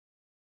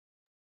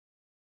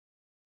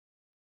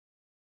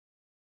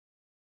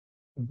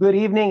Good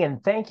evening,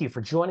 and thank you for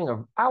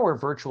joining our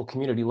virtual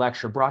community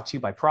lecture brought to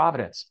you by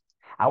Providence.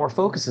 Our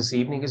focus this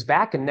evening is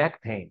back and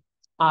neck pain.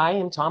 I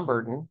am Tom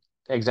Burton,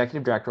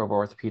 Executive Director of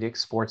Orthopedics,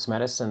 Sports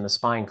Medicine, and the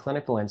Spine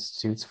Clinical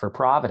Institutes for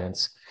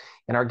Providence.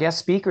 And our guest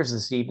speakers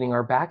this evening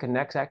are back and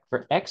neck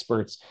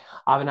experts,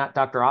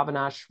 Dr.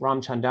 Avinash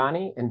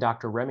Ramchandani and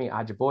Dr. Remi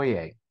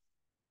Ajiboye.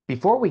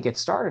 Before we get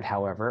started,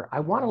 however, I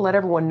want to let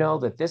everyone know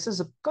that this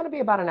is going to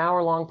be about an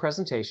hour-long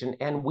presentation,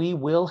 and we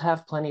will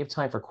have plenty of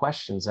time for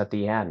questions at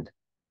the end.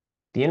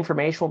 The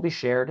information will be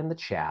shared in the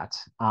chat,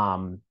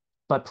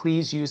 but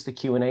please use the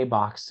Q&A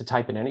box to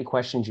type in any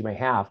questions you may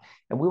have,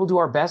 and we will do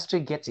our best to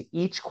get to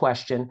each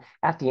question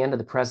at the end of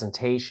the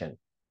presentation.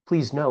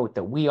 Please note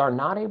that we are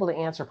not able to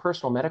answer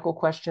personal medical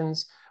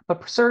questions,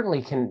 but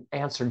certainly can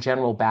answer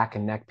general back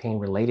and neck pain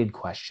related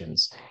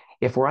questions.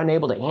 If we're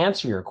unable to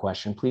answer your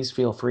question, please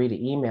feel free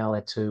to email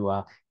it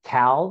to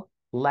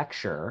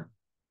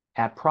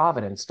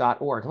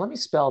callecture@providence.org. Let me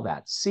spell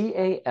that,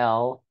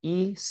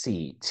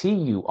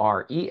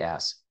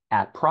 CALECTURES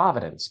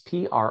 @Providence,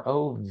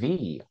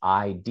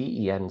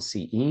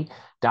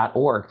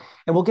 PROVIDENCE.org.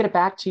 And we'll get it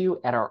back to you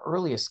at our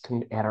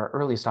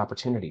earliest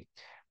opportunity.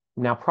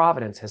 Now,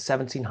 Providence has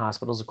 17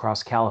 hospitals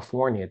across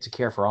California to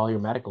care for all your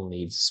medical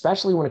needs,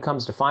 especially when it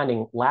comes to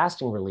finding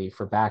lasting relief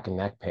for back and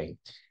neck pain.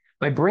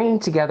 By bringing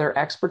together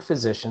expert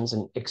physicians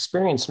and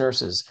experienced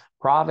nurses,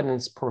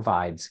 Providence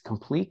provides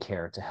complete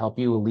care to help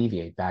you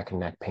alleviate back and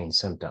neck pain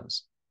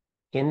symptoms.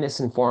 In this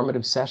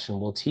informative session,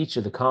 we'll teach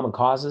you the common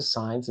causes,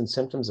 signs, and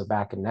symptoms of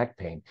back and neck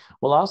pain.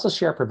 We'll also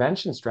share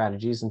prevention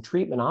strategies and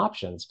treatment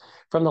options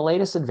from the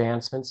latest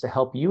advancements to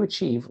help you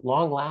achieve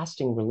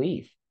long-lasting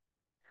relief.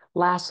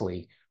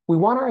 Lastly, we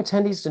want our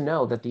attendees to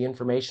know that the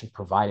information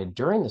provided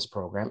during this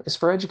program is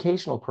for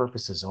educational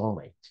purposes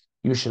only.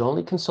 You should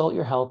always consult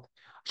your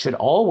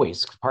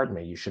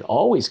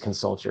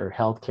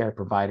healthcare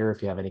provider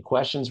if you have any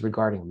questions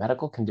regarding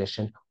medical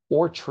condition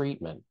or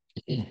treatment.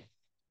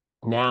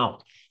 Now,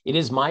 it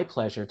is my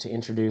pleasure to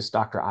introduce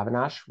Dr.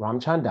 Avinash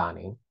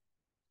Ramchandani.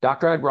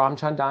 Dr.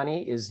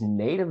 Ramchandani is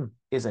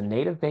a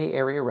native Bay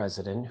Area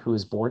resident who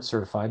is board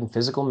certified in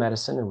physical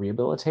medicine and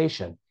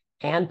rehabilitation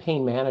and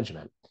pain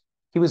management.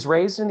 He was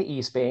raised in the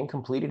East Bay and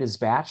completed his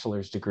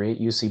bachelor's degree at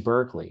UC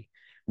Berkeley,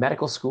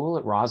 medical school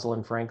at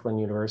Rosalind Franklin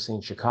University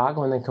in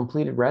Chicago, and then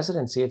completed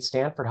residency at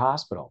Stanford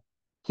Hospital.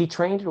 He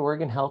trained at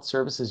Oregon Health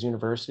Services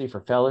University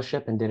for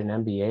fellowship and did an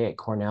MBA at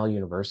Cornell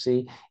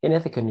University in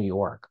Ithaca, New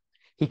York.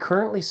 He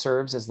currently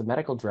serves as the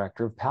medical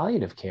director of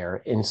palliative care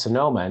in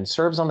Sonoma and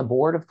serves on the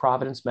board of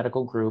Providence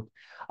Medical Group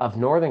of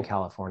Northern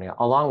California,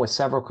 along with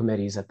several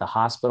committees at the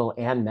hospital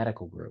and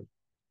medical group.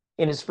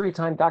 In his free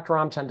time, Dr.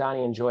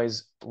 Ramchandani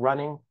enjoys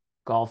running,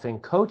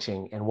 golfing,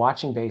 coaching, and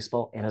watching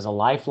baseball, and is a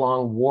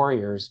lifelong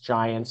Warriors,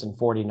 Giants, and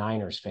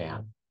 49ers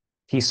fan.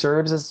 He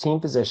serves as team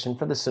physician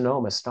for the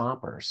Sonoma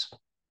Stompers.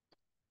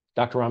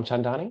 Dr.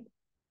 Ramchandani?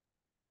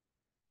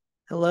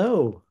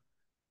 Hello.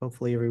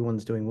 Hopefully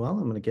everyone's doing well.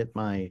 I'm going to get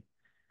my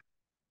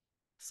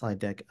slide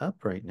deck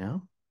up right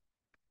now.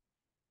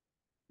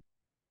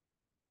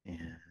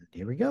 And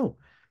here we go.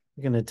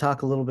 We're going to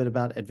talk a little bit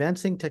about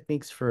advancing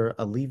techniques for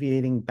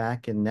alleviating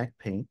back and neck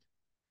pain.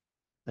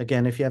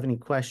 Again, if you have any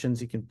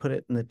questions, you can put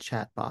it in the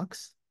chat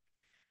box.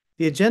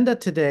 The agenda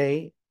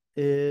today,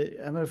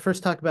 I'm going to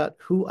first talk about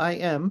who I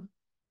am,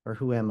 or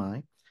who am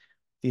I,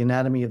 the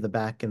anatomy of the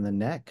back and the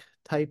neck,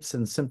 types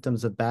and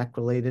symptoms of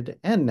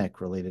back-related and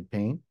neck-related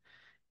pain,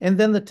 and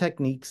then the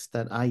techniques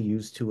that I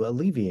use to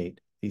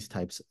alleviate these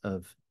types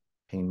of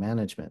pain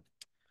management.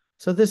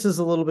 So this is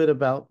a little bit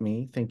about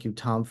me. Thank you,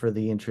 Tom, for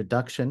the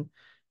introduction.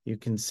 You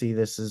can see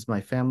this is my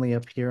family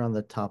up here on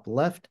the top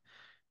left,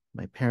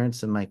 my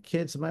parents and my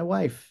kids and my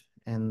wife,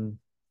 and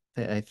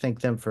I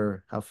thank them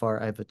for how far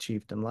I've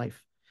achieved in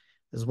life,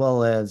 as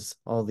well as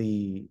all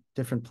the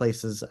different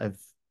places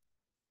I've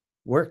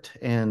worked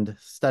and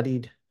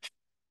studied,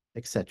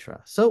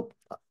 etc. So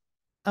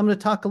I'm going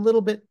to talk a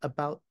little bit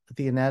about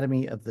the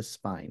anatomy of the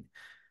spine.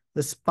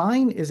 The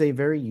spine is a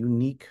very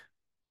unique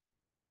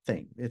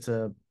thing. It's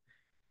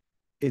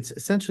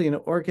essentially an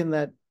organ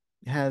that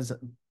has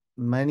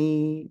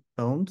many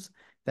bones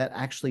that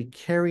actually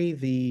carry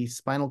the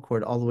spinal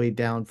cord all the way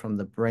down from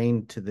the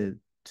brain to the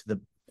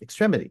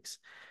extremities.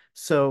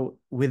 So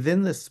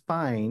within the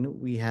spine,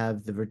 we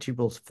have the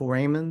vertebral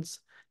foramens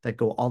that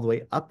go all the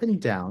way up and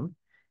down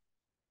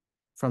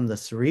from the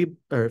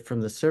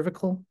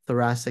cervical,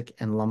 thoracic,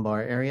 and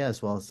lumbar area,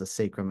 as well as the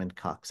sacrum and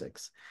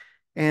coccyx.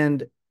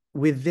 And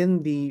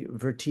within the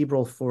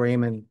vertebral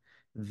foramen,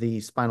 the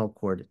spinal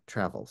cord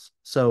travels.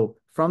 So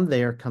from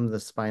there come the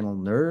spinal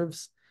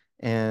nerves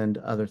and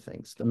other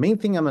things. The main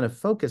thing I'm going to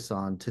focus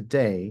on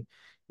today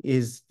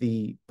is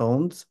the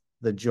bones,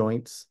 the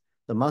joints,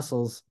 the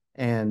muscles,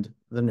 and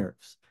the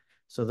nerves.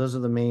 So those are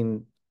the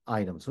main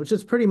items, which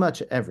is pretty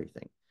much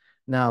everything.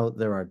 Now,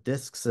 there are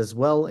discs as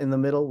well in the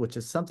middle, which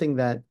is something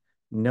that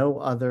no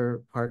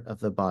other part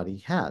of the body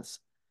has.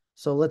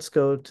 So let's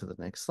go to the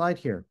next slide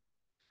here.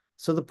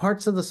 So the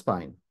parts of the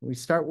spine, we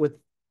start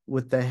with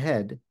the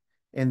head,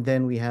 and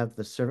then we have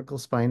the cervical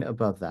spine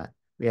above that.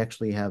 We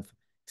actually have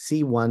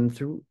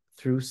C1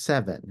 through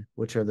 7,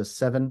 which are the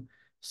 7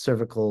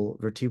 cervical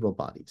vertebral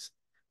bodies.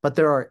 But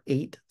there are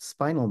 8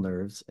 spinal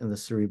nerves in the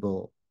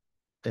cervical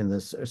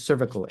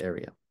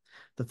area.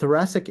 The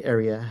thoracic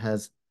area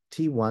has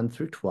T1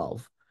 through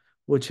 12,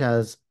 which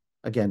has,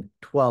 again,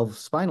 12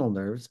 spinal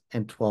nerves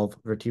and 12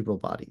 vertebral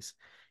bodies.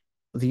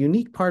 The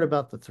unique part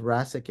about the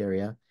thoracic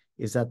area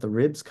is that the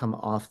ribs come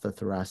off the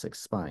thoracic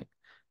spine.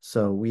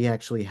 So we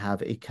actually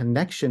have a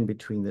connection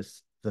between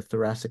the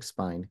thoracic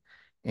spine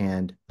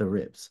and the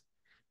ribs.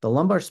 The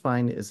lumbar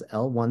spine is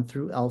L1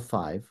 through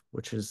L5,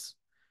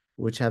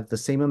 which have the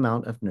same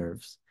amount of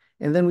nerves.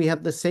 And then we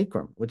have the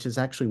sacrum, which is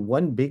actually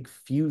one big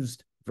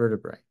fused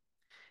vertebrae.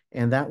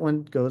 And that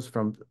one goes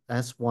from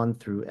S1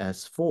 through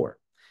S4.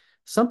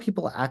 Some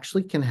people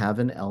actually can have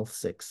an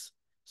L6.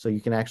 So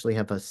you can actually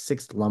have a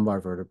 6th lumbar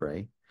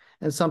vertebrae.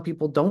 And some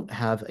people don't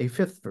have a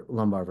 5th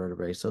lumbar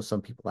vertebrae. So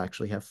some people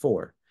actually have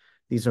 4.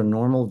 These are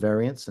normal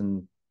variants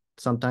and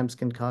sometimes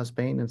can cause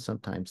pain and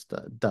sometimes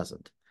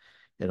doesn't.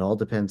 It all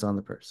depends on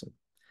the person.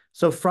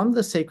 So from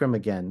the sacrum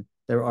again,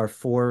 there are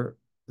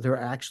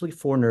actually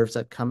 4 nerves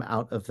that come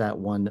out of that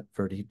one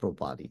vertebral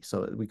body.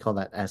 So we call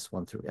that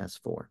S1 through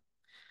S4.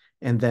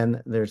 And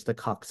then there's the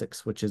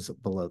coccyx, which is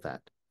below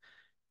that.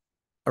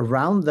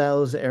 Around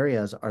those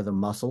areas are the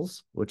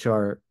muscles, which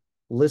are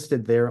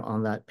listed there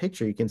on that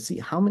picture. You can see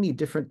how many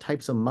different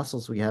types of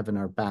muscles we have in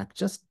our back,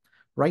 just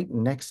right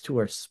next to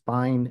our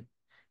spine,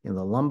 in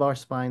the lumbar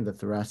spine, the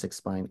thoracic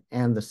spine,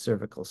 and the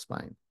cervical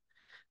spine.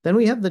 Then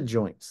we have the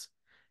joints.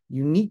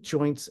 Unique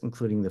joints,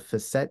 including the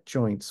facet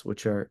joints,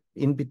 which are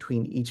in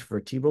between each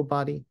vertebral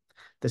body,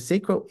 the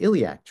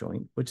sacroiliac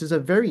joint, which is a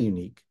very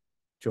unique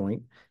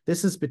joint.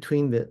 This is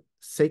between the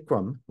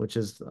sacrum, which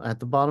is at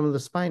the bottom of the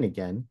spine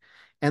again,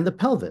 and the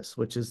pelvis,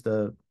 which is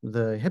the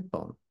hip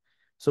bone.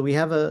 So we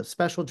have a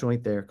special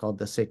joint there called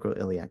the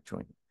sacroiliac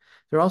joint.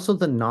 There are also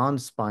the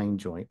non-spine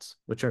joints,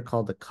 which are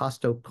called the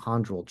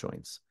costochondral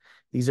joints.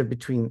 These are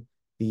between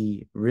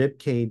the rib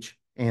cage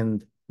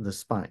and the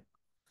spine.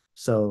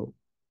 So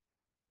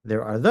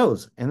there are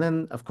those. And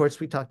then, of course,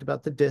 we talked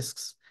about the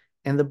discs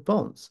and the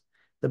bones.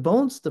 The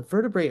bones, the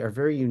vertebrae are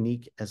very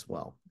unique as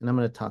well. And I'm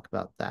going to talk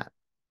about that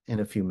in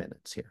a few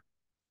minutes here.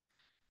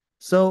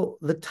 So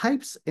the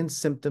types and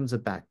symptoms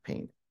of back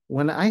pain.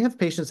 When I have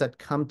patients that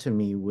come to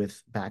me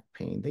with back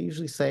pain, they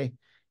usually say,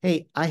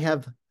 hey, I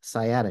have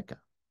sciatica.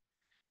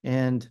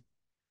 And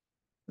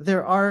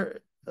there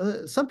are,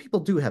 some people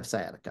do have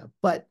sciatica,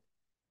 but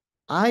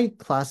I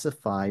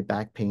classify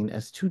back pain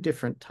as 2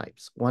 different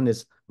types. One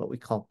is what we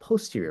call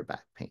posterior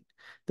back pain.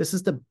 This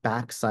is the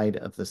back side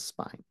of the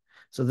spine.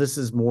 So this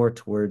is more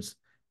towards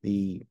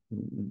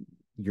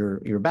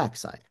your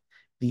backside.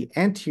 The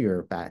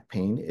anterior back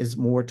pain is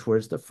more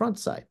towards the front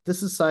side.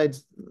 This is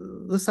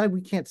the side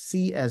we can't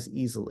see as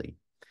easily.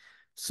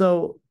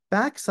 So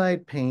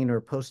backside pain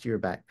or posterior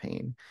back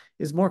pain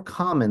is more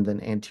common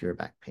than anterior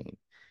back pain.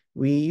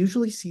 We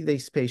usually see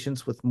these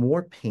patients with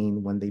more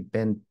pain when they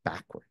bend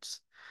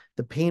backwards.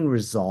 The pain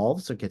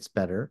resolves or gets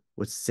better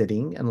with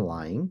sitting and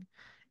lying,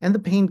 and the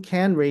pain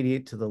can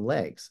radiate to the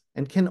legs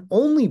and can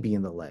only be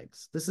in the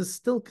legs. This is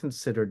still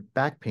considered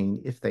back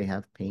pain if they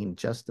have pain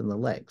just in the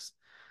legs.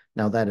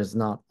 Now, that is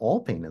not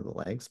all pain in the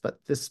legs, but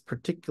this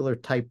particular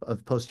type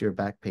of posterior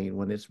back pain,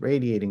 when it's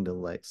radiating to the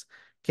legs,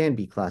 can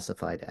be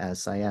classified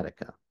as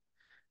sciatica.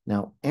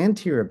 Now,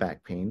 anterior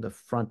back pain, the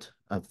front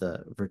of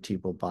the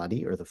vertebral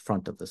body or the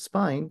front of the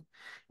spine,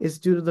 is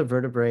due to the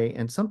vertebrae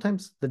and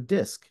sometimes the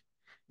disc.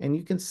 And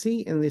you can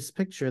see in this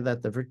picture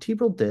that the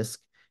vertebral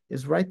disc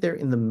is right there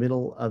in the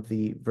middle of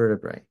the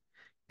vertebrae.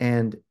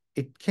 And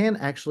it can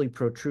actually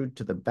protrude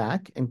to the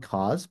back and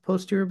cause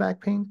posterior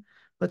back pain,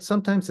 but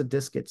sometimes the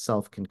disc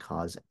itself can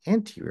cause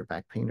anterior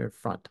back pain or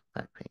front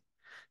back pain.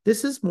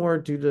 This is more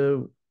due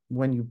to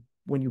when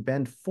you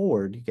bend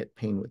forward, you get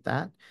pain with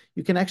that.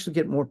 You can actually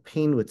get more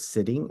pain with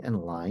sitting and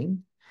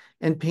lying,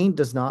 and pain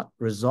does not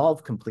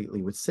resolve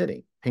completely with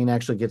sitting. Pain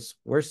actually gets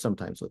worse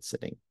sometimes with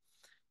sitting.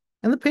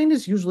 And the pain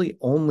is usually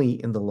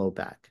only in the low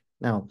back.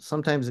 Now,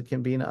 sometimes it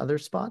can be in other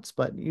spots,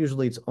 but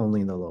usually it's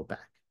only in the low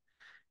back.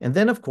 And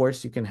then, of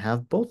course, you can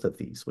have both of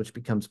these, which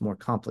becomes more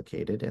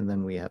complicated, and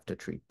then we have to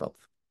treat both.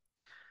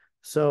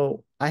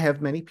 So I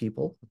have many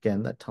people,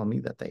 again, that tell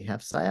me that they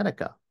have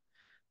sciatica.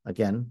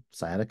 Again,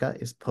 sciatica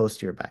is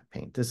posterior back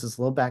pain. This is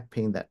low back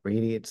pain that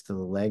radiates to the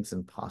legs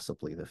and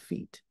possibly the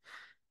feet.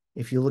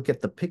 If you look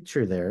at the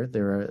picture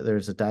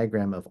there's a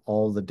diagram of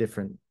all the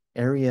different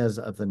areas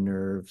of the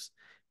nerves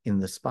in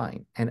the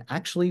spine and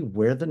actually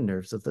where the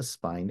nerves of the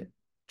spine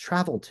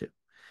travel to.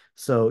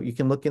 So you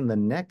can look in the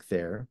neck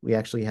there. We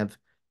actually have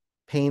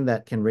pain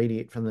that can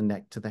radiate from the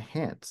neck to the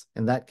hands,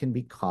 and that can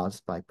be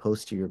caused by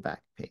posterior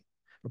back pain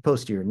or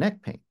posterior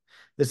neck pain.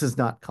 This is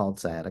not called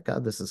sciatica.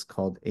 This is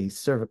called a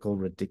cervical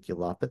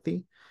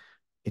radiculopathy.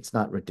 It's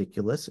not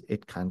ridiculous.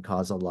 It can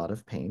cause a lot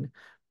of pain,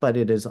 but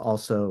it is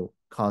also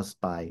caused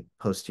by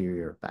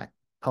posterior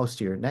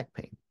neck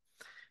pain.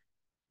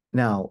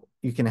 Now,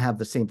 you can have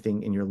the same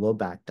thing in your low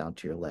back down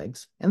to your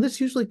legs, and this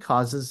usually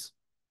causes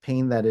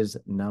pain that is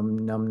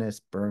numbness,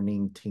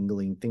 burning,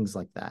 tingling, things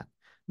like that.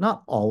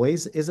 Not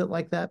always is it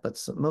like that, but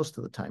most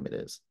of the time it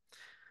is.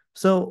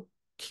 So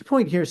key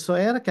point here,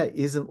 sciatica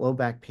isn't low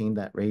back pain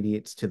that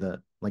radiates to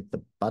the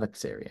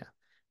buttocks area.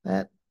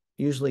 That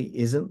usually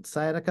isn't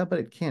sciatica, but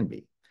it can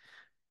be.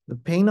 The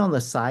pain on the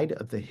side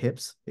of the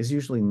hips is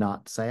usually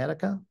not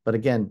sciatica, but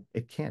again,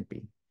 it can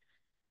be.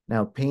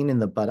 Now, pain in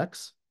the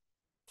buttocks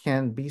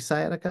can be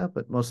sciatica,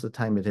 but most of the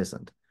time it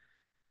isn't.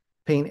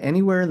 Pain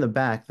anywhere in the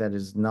back that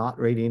is not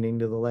radiating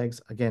to the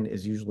legs, again,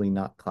 is usually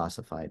not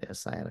classified as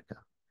sciatica.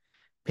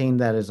 Pain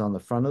that is on the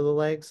front of the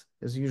legs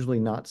is usually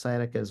not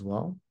sciatica as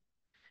well.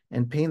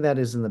 And pain that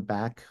is in the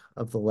back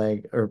of the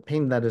leg, or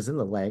pain that is in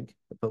the leg,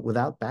 but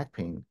without back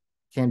pain,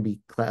 can be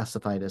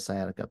classified as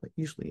sciatica, but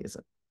usually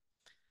isn't.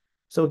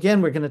 So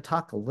again, we're going to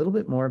talk a little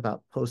bit more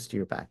about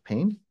posterior back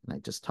pain. And I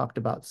just talked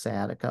about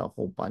sciatica a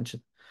whole bunch.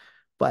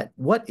 But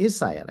what is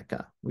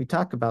sciatica? We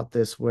talk about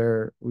this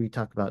where we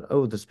talk about,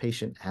 oh, this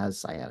patient has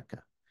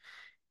sciatica.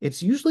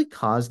 It's usually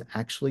caused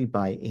actually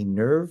by a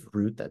nerve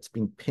root that's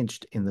being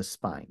pinched in the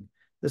spine.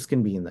 This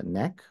can be in the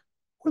neck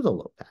or the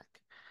low back.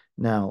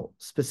 Now,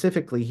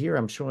 specifically here,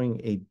 I'm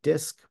showing a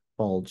disc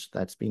bulge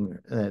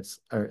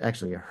or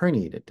actually a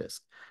herniated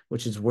disc,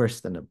 which is worse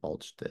than a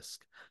bulged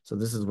disc. So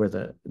this is where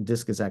the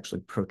disc is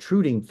actually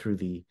protruding through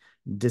the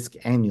disc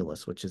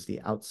annulus, which is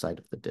the outside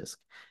of the disc.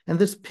 And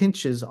this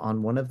pinches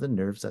on one of the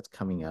nerves that's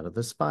coming out of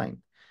the spine.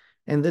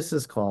 And this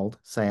is called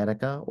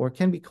sciatica, or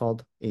can be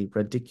called a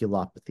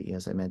radiculopathy,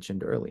 as I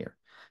mentioned earlier.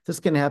 This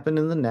can happen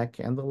in the neck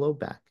and the low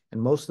back.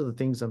 And most of the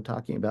things I'm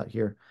talking about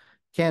here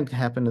can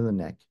happen in the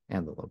neck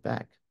and the low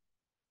back.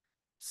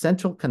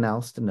 Central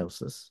canal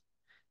stenosis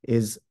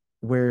is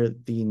where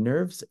the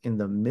nerves in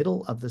the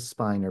middle of the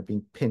spine are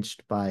being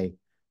pinched by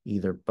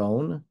either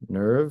bone,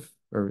 nerve,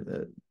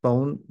 or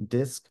bone,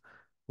 disc,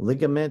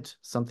 ligament,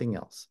 something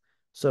else.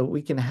 So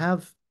we can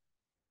have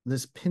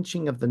this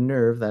pinching of the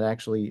nerve that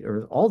actually,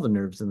 or all the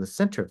nerves in the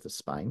center of the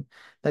spine,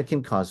 that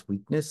can cause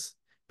weakness,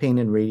 pain,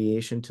 and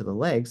radiation to the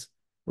legs,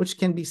 which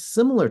can be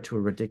similar to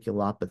a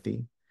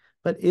radiculopathy,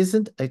 but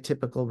isn't a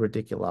typical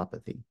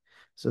radiculopathy.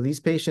 So these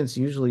patients,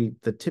 usually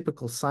the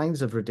typical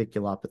signs of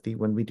radiculopathy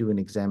when we do an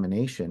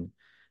examination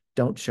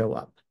don't show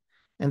up.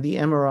 And the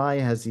MRI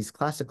has these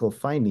classical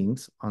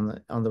findings.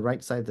 On the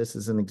right side, this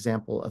is an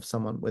example of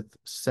someone with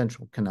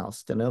central canal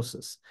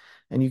stenosis.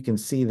 And you can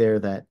see there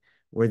that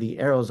where the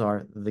arrows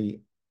are,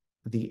 the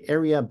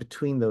area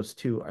between those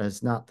two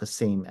is not the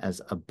same as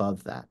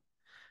above that.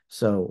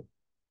 So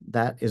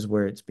that is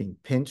where it's being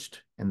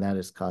pinched, and that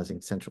is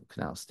causing central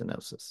canal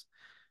stenosis.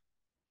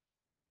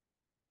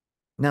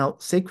 Now,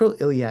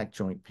 sacroiliac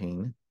joint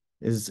pain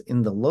is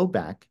in the low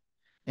back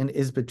and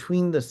is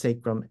between the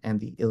sacrum and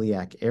the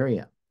iliac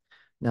area.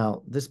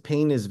 Now, this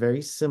pain is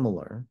very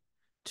similar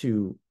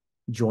to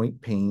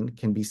joint pain,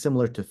 can be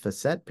similar to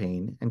facet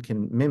pain, and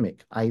can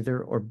mimic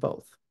either or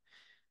both.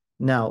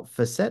 Now,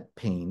 facet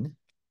pain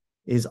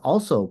is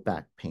also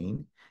back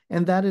pain,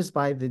 and that is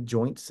by the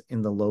joints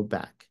in the low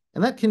back.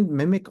 And that can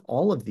mimic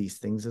all of these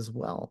things as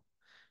well.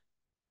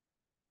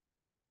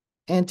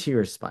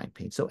 Anterior spine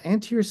pain. So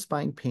anterior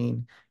spine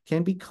pain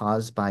can be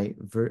caused by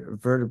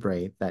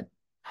vertebrae that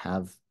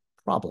have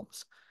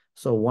problems.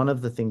 So one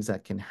of the things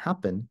that can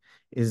happen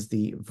is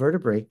the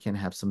vertebrae can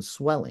have some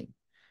swelling,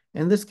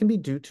 and this can be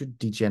due to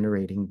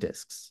degenerating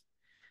discs.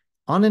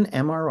 On an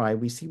MRI,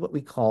 we see what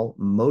we call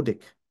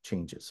modic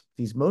changes.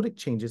 These modic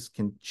changes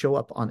can show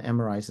up on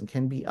MRIs and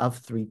can be of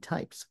three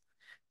types.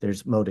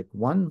 There's modic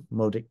 1,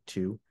 modic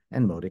 2,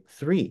 and modic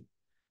 3.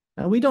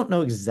 Now, we don't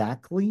know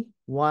exactly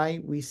why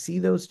we see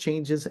those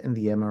changes in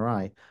the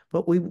MRI,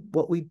 but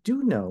what we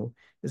do know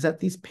is that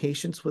these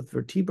patients with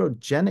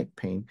vertebrogenic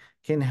pain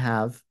can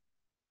have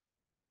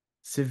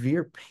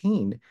severe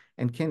pain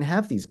and can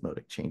have these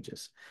modic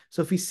changes.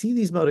 So if we see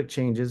these modic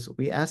changes,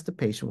 we ask the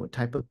patient what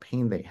type of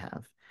pain they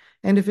have.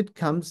 And if it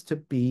comes to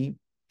be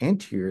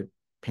anterior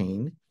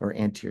pain or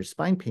anterior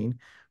spine pain,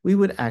 we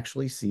would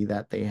actually see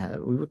that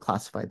we would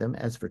classify them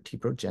as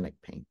vertebrogenic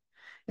pain.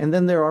 And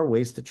then there are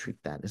ways to treat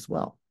that as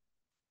well.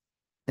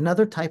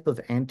 Another type of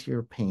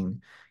anterior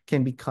pain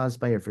can be caused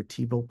by a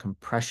vertebral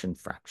compression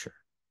fracture.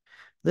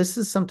 This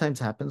sometimes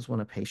happens when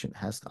a patient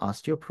has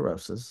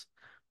osteoporosis,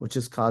 which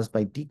is caused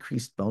by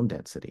decreased bone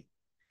density.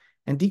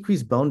 And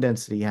decreased bone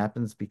density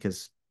happens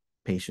because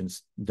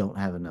patients don't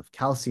have enough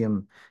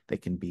calcium. They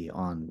can be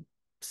on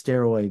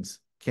steroids,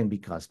 can be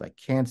caused by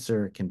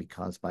cancer, can be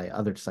caused by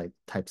other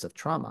types of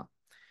trauma.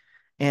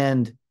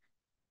 And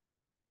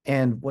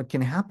what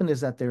can happen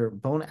is that their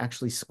bone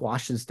actually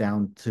squashes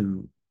down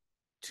to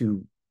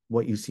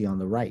what you see on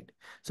the right.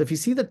 So if you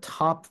see the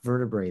top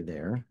vertebrae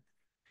there,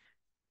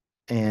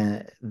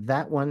 and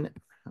that one,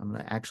 I'm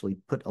going to actually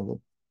put a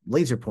little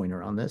laser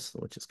pointer on this,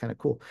 which is kind of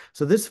cool.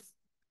 So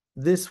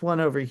this one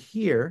over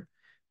here,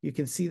 you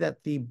can see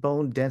that the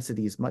bone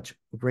density is much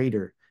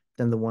greater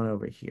than the one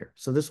over here.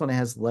 So this one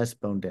has less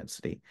bone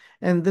density.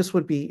 And this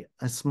would be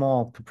a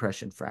small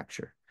compression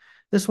fracture.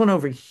 This one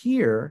over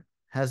here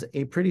has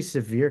a pretty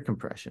severe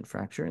compression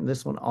fracture, and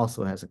this one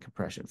also has a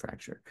compression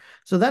fracture.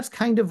 So that's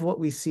kind of what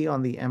we see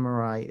on the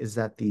MRI, is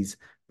that these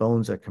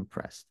bones are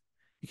compressed.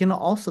 You can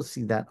also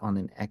see that on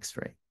an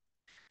X-ray.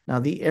 Now,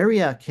 the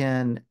area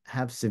can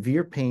have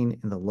severe pain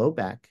in the low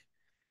back,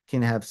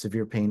 can have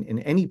severe pain in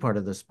any part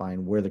of the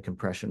spine where the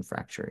compression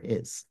fracture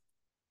is.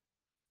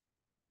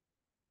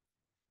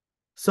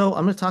 So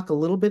I'm going to talk a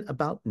little bit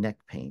about neck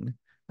pain.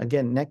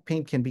 Again, neck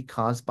pain can be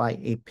caused by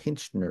a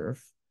pinched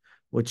nerve,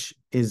 which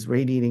is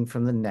radiating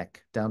from the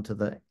neck down to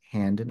the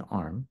hand and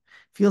arm.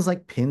 Feels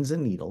like pins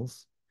and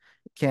needles.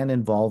 It can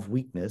involve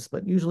weakness,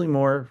 but usually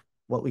more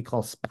what we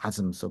call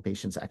spasms, so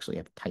patients actually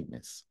have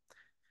tightness.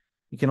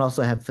 You can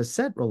also have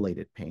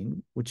facet-related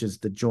pain, which is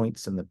the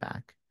joints in the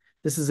back.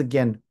 This is,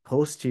 again,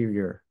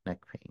 posterior neck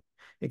pain.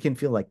 It can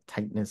feel like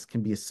tightness,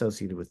 can be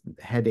associated with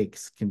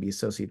headaches, can be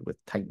associated with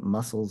tight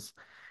muscles.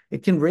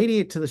 It can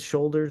radiate to the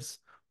shoulders,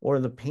 or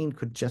the pain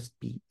could just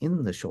be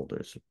in the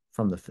shoulders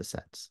from the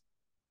facets.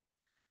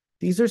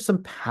 These are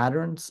some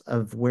patterns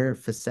of where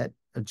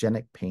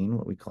facetogenic pain,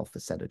 what we call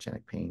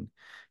facetogenic pain,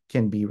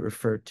 can be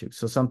referred to.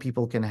 So some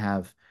people can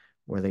have,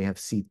 where they have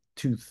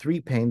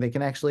C2-3 pain, they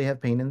can actually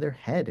have pain in their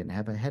head and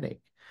have a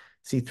headache.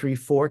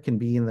 C3-4 can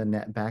be in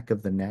the back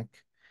of the neck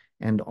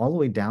and all the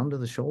way down to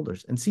the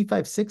shoulders. And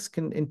C5-6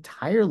 can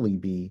entirely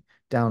be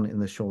down in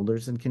the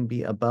shoulders and can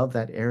be above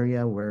that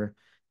area where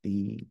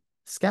the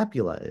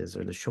scapula is,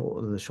 or the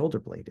shoulder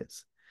blade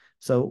is.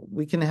 So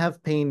we can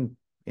have pain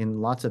in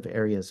lots of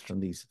areas from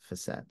these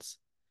facets.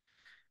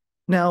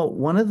 Now,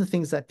 one of the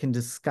things that can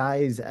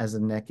disguise as a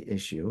neck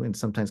issue and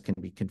sometimes can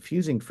be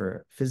confusing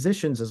for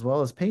physicians as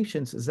well as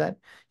patients is that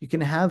you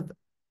can have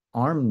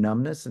arm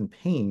numbness and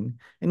pain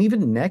and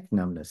even neck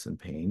numbness and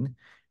pain,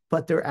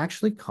 but they're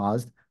actually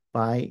caused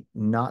by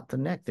not the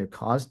neck. They're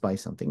caused by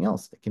something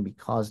else. They can be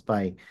caused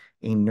by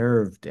a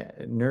nerve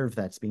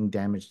that's being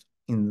damaged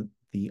in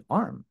the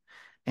arm.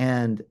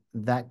 And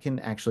that can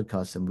actually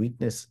cause some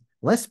weakness,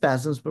 less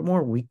spasms, but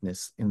more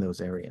weakness in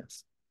those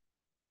areas.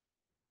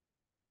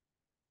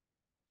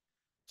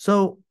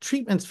 So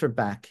treatments for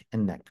back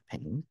and neck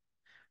pain.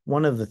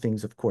 One of the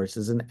things, of course,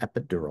 is an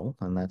epidural,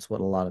 and that's what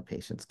a lot of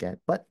patients get.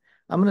 But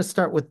I'm going to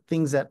start with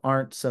things that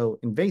aren't so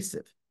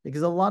invasive,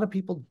 because a lot of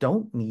people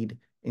don't need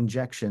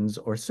injections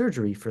or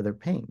surgery for their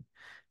pain.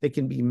 They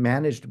can be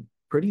managed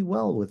pretty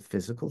well with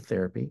physical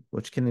therapy,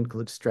 which can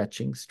include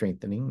stretching,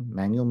 strengthening,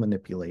 manual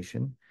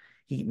manipulation,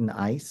 heat and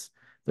ice.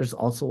 There's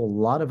also a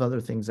lot of other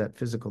things that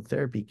physical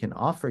therapy can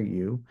offer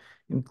you,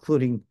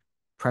 including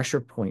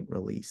pressure point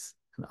release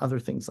and other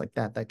things like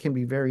that, that can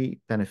be very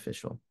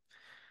beneficial.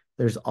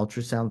 There's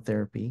ultrasound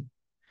therapy.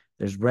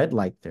 There's red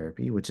light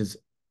therapy, which is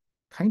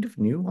kind of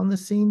new on the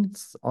scene.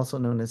 It's also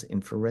known as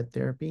infrared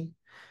therapy.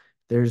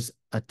 There's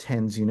a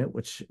TENS unit,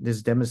 which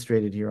is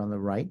demonstrated here on the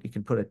right. You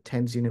can put a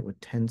TENS unit with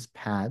TENS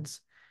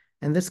pads,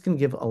 and this can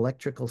give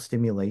electrical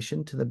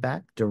stimulation to the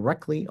back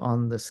directly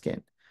on the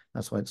skin.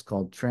 That's why it's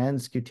called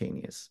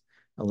transcutaneous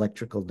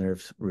electrical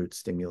nerve root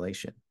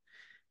stimulation.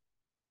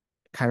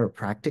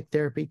 Chiropractic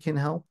therapy can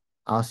help,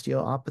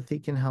 osteopathy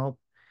can help,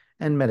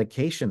 and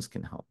medications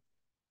can help.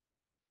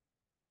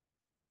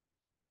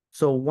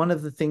 So one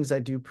of the things I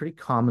do pretty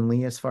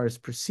commonly as far as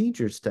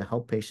procedures to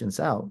help patients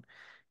out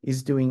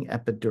is doing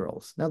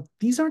epidurals. Now,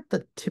 these aren't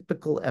the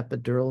typical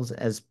epidurals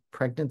as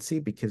pregnancy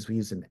because we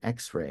use an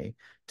X-ray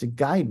to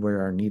guide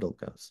where our needle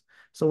goes.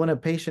 So when a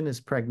patient is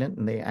pregnant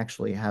and they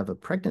actually have a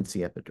pregnancy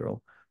epidural,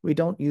 we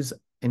don't use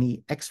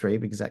any X-ray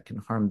because that can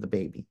harm the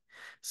baby.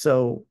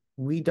 So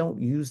we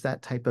don't use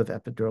that type of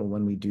epidural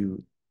when we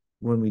do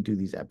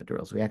these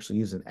epidurals. We actually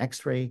use an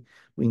X-ray,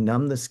 we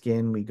numb the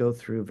skin, we go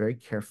through very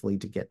carefully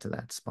to get to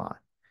that spot.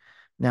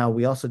 Now,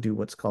 we also do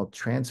what's called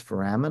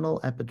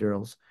transforaminal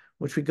epidurals,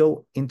 which we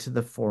go into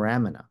the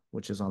foramina,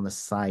 which is on the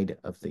side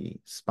of the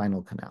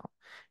spinal canal.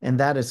 And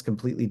that is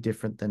completely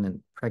different than a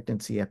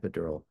pregnancy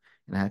epidural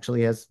and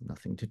actually has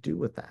nothing to do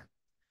with that.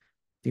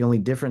 The only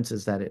difference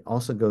is that it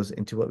also goes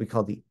into what we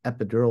call the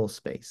epidural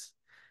space.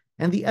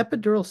 And the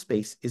epidural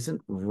space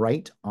isn't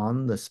right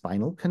on the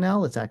spinal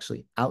canal, it's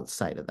actually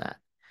outside of that.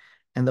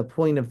 And the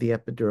point of the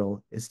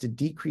epidural is to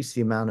decrease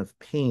the amount of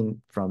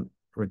pain from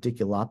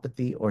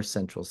radiculopathy or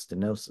central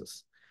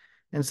stenosis.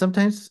 And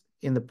sometimes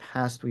in the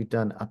past, we've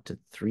done up to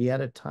 3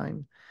 at a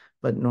time,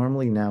 but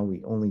normally now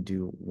we only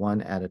do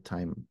 1 at a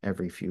time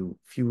every few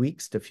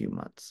weeks to few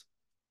months.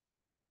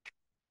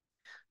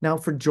 Now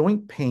for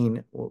joint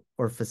pain or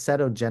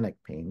facetogenic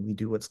pain, we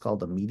do what's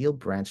called a medial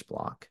branch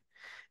block.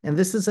 And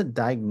this is a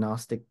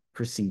diagnostic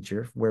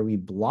procedure where we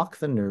block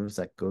the nerves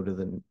that go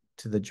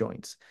to the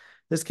joints.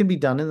 This can be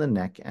done in the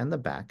neck and the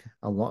back,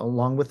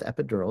 along with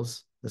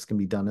epidurals. This can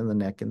be done in the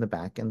neck, in the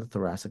back, and the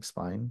thoracic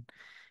spine.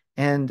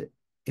 And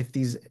if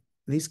these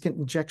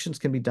injections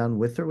can be done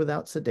with or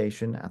without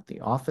sedation at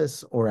the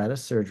office or at a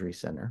surgery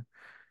center.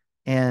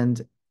 And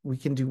we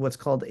can do what's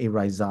called a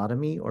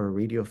rhizotomy or a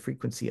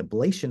radiofrequency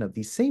ablation of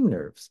these same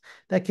nerves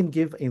that can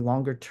give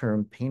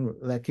longer-term pain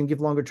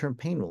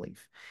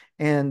relief.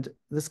 And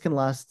this can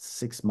last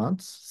 6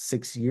 months,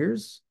 6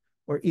 years,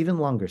 or even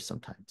longer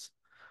sometimes.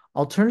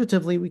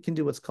 Alternatively, we can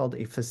do what's called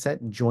a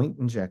facet joint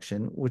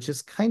injection, which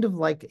is kind of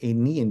like a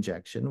knee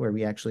injection where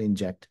we actually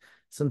inject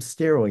some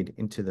steroid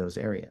into those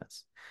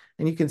areas.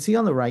 And you can see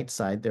on the right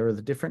side, there are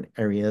the different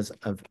areas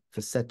of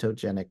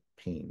facetogenic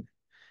pain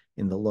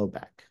in the low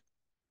back.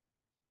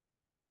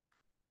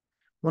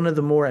 One of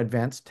the more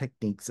advanced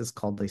techniques is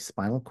called the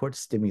spinal cord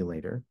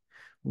stimulator.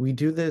 We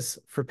do this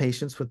for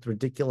patients with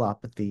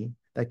radiculopathy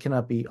that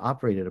cannot be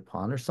operated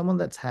upon, or someone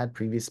that's had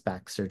previous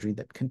back surgery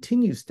that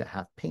continues to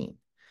have pain.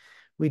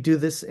 We do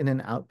this in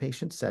an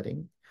outpatient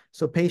setting,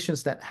 so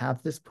patients that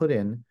have this put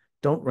in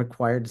don't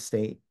require to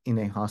stay in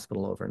a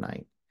hospital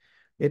overnight.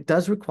 It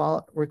does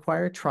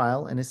require a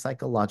trial and a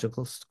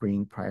psychological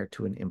screen prior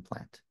to an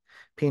implant.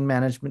 Pain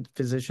management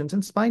physicians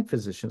and spine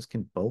physicians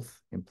can both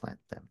implant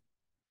them.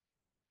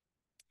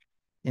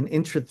 An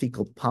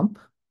intrathecal pump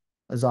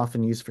is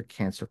often used for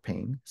cancer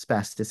pain,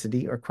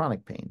 spasticity, or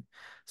chronic pain.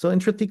 So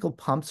intrathecal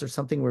pumps are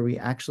something where we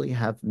actually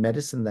have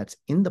medicine that's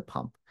in the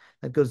pump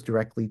that goes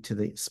directly to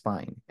the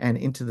spine and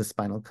into the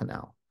spinal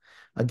canal.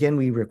 Again,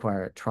 we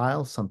require a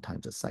trial,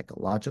 sometimes a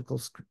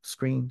psychological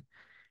screen,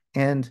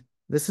 and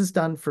this is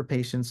done for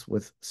patients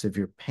with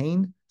severe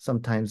pain,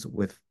 sometimes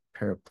with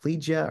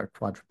paraplegia or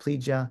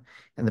quadriplegia,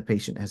 and the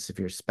patient has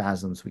severe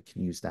spasms. We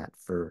can use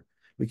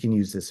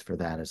this for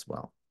that as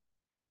well.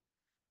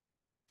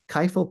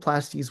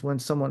 Kyphoplasty is when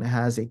someone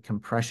has a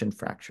compression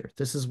fracture.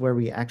 This is where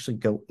we actually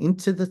go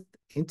into the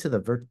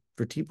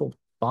vertebral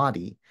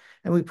body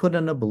and we put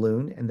in a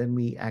balloon, and then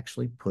we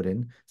actually put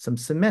in some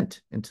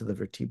cement into the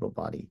vertebral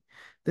body.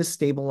 This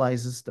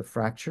stabilizes the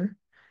fracture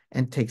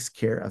and takes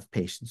care of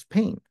patient's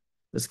pain.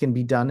 This can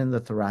be done in the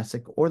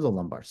thoracic or the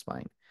lumbar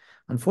spine.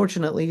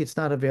 Unfortunately, it's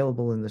not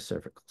available in the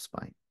cervical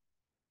spine.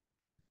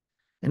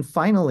 And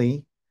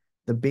finally,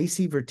 the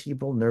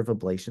basivertebral nerve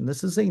ablation.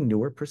 This is a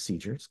newer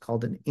procedure. It's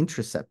called an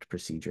intracept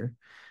procedure,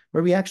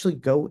 where we actually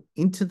go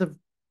into the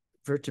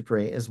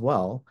vertebrae as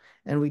well,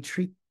 and we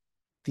treat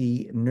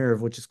the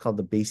nerve, which is called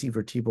the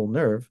basivertebral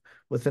nerve,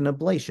 with an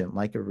ablation,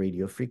 like a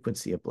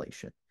radiofrequency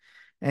ablation.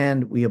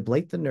 And we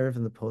ablate the nerve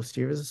in the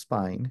posterior of the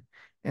spine,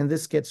 and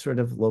this gets rid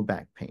of low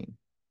back pain.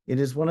 It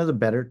is one of the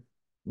better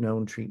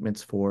known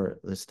treatments for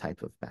this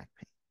type of back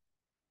pain.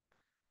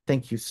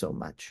 Thank you so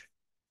much.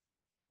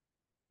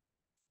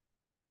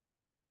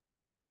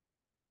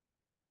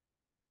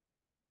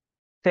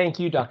 Thank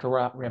you, Dr.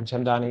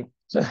 Ramchandani.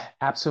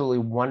 Absolutely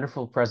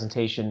wonderful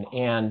presentation,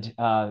 and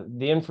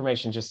the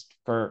information just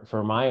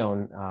for my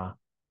own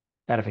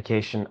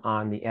edification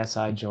on the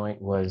SI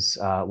joint was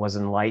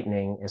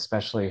enlightening,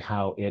 especially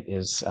how it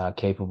is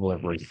capable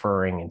of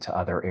referring into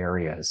other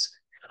areas.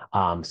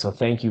 So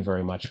thank you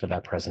very much for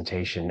that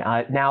presentation.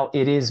 Now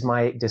it is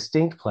my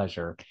distinct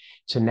pleasure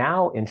to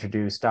now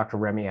introduce Dr.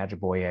 Remi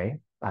Ajiboye.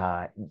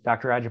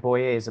 Dr.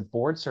 Ajiboye is a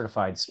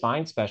board-certified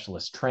spine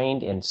specialist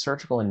trained in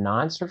surgical and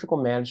non-surgical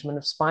management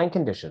of spine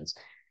conditions.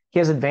 He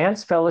has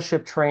advanced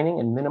fellowship training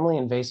in minimally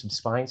invasive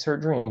spine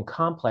surgery and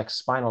complex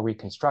spinal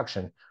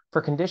reconstruction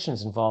for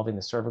conditions involving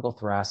the cervical,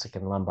 thoracic,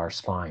 and lumbar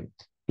spine.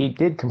 He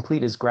did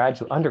complete his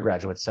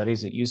undergraduate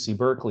studies at UC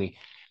Berkeley,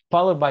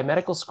 followed by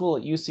medical school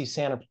at UC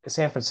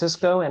San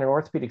Francisco and an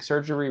orthopedic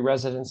surgery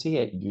residency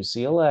at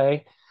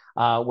UCLA,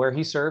 where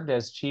he served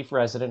as chief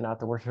resident, not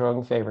that we're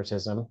showing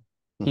favoritism.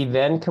 He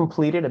then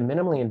completed a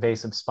minimally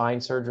invasive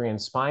spine surgery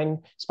and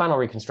spinal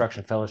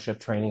reconstruction fellowship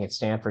training at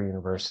Stanford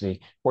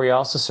University, where he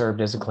also served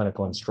as a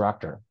clinical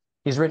instructor.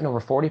 He's written over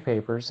 40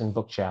 papers and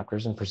book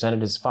chapters and presented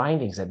his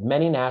findings at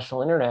many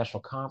national and international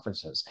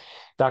conferences.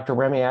 Dr.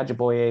 Remi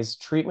Ajiboye's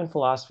treatment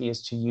philosophy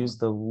is to use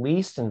the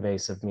least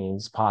invasive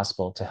means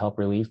possible to help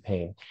relieve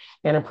pain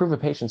and improve a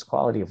patient's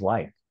quality of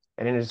life.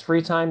 And in his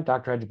free time,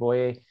 Dr.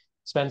 Ajiboye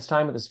spends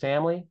time with his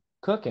family,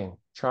 cooking,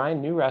 trying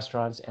new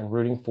restaurants, and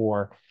rooting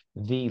for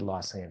the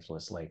Los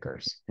Angeles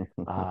Lakers.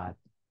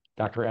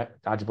 Dr.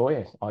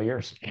 Ajiboye, all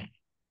yours.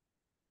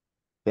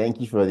 Thank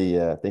you for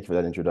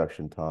that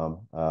introduction,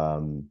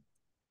 Tom.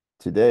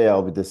 Today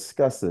I'll be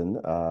discussing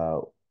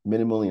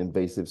minimally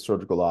invasive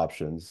surgical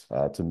options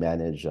to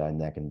manage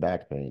neck and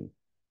back pain.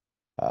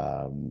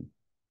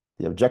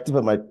 The objective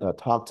of my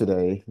talk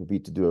today will be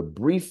to do a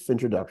brief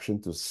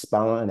introduction to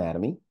spinal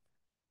anatomy,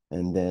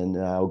 and then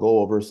I'll go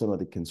over some of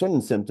the concerning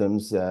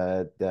symptoms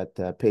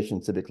that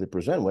patients typically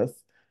present with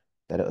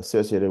that are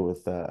associated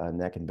with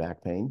neck and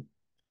back pain.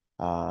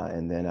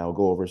 And then I'll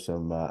go over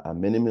some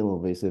minimally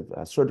invasive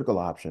surgical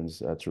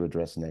options to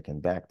address neck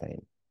and back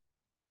pain.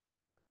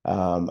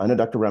 I know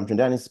Dr.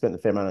 Ramchandani spent a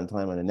fair amount of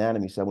time on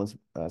anatomy, so I won't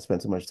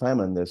spend too much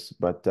time on this,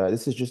 but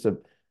this is just a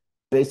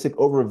basic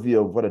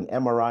overview of what an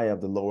MRI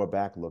of the lower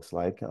back looks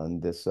like on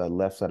this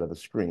left side of the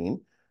screen.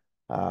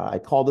 I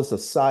call this a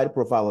side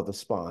profile of the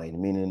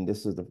spine, meaning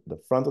this is the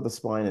front of the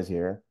spine is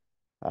here,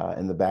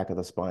 and the back of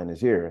the spine is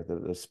here.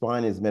 The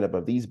spine is made up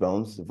of these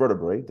bones, the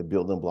vertebrae, the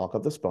building block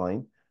of the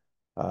spine.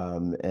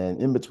 And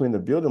in between the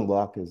building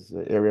block is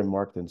the area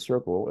marked in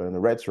circle, and the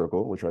red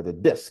circle, which are the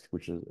discs,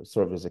 which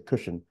serve as a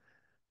cushion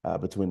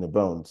between the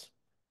bones.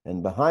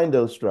 And behind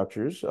those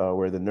structures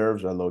where the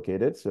nerves are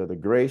located. So the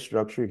gray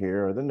structure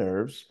here are the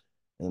nerves,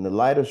 and the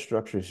lighter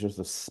structure is just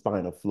the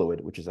spinal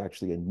fluid, which is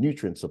actually a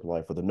nutrient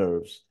supply for the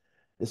nerves.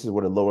 This is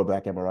what a lower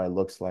back MRI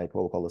looks like,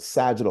 what we call a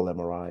sagittal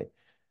MRI.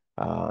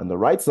 On the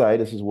right side,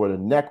 this is what the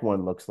neck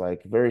one looks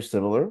like. Very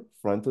similar.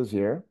 Front is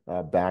here,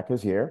 back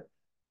is here.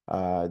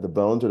 The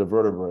bones are the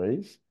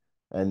vertebrae,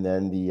 and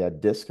then the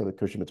disc of the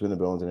cushion between the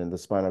bones, and then the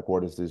spinal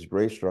cord is this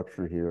gray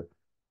structure here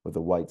with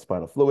the white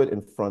spinal fluid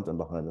in front and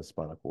behind the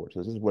spinal cord. So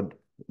this is what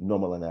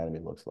normal anatomy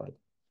looks like.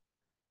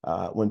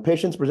 When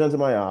patients present to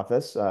my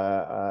office,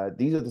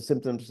 these are the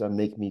symptoms that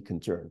make me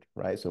concerned,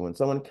 right? So when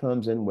someone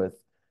comes in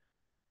with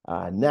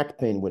neck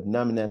pain with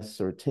numbness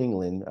or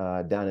tingling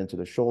down into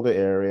the shoulder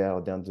area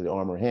or down to the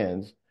arm or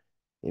hands,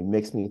 it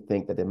makes me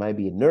think that there might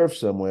be a nerve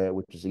somewhere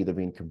which is either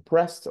being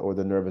compressed or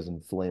the nerve is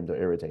inflamed or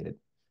irritated.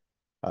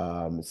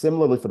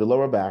 Similarly, for the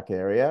lower back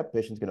area,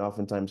 patients can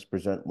oftentimes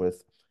present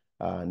with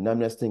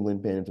numbness, tingling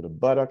pain into the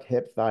buttock,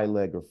 hip, thigh,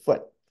 leg, or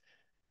foot.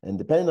 And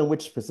depending on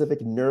which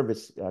specific nerve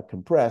is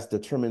compressed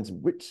determines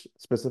which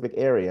specific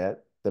area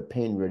the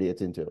pain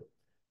radiates into.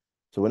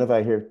 So whenever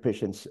I hear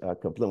patients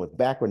complain with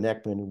back or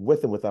neck pain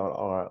with and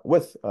without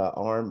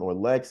arm or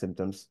leg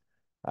symptoms,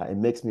 it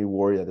makes me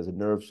worry that there's a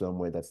nerve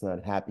somewhere that's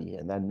not happy.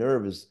 And that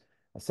nerve is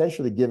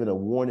essentially giving a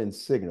warning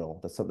signal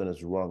that something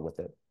is wrong with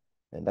it.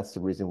 And that's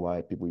the reason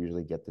why people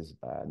usually get this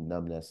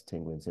numbness,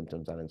 tingling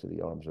symptoms down into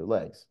the arms or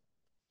legs.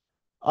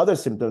 Other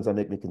symptoms that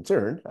make me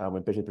concerned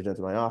when patients present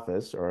to my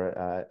office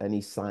are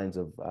any signs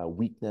of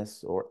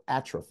weakness or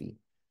atrophy.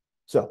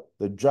 So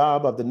the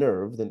job of the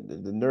nerve,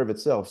 the nerve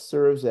itself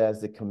serves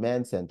as the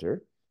command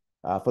center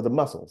for the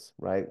muscles,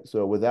 right?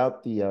 So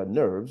without the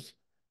nerves,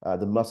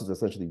 the muscles are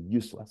essentially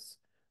useless.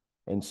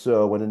 And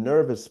so when a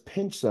nerve is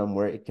pinched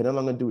somewhere, it can no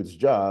longer do its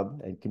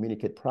job and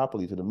communicate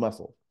properly to the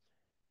muscle.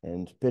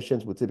 And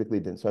patients will typically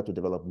then start to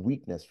develop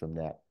weakness from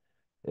that.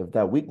 If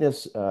that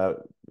weakness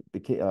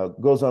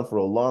goes on for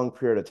a long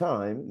period of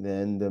time,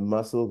 then the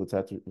muscle will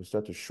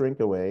start to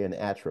shrink away and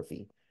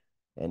atrophy.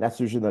 And that's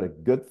usually not a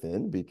good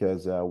thing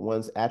because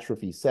once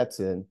atrophy sets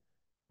in,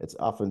 it's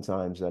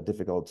oftentimes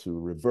difficult to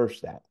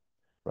reverse that,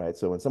 right?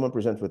 So when someone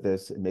presents with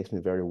this, it makes me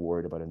very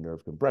worried about a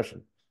nerve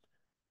compression.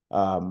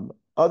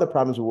 Other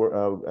problems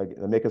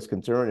that make us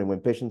concerned, and when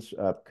patients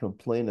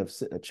complain of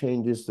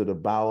changes to the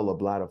bowel or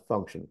bladder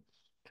function.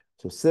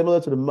 So similar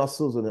to the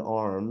muscles in the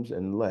arms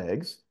and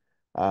legs,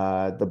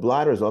 the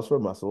bladder is also a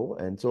muscle,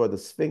 and so are the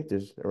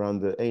sphincters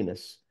around the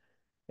anus.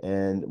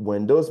 And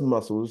when those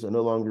muscles are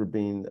no longer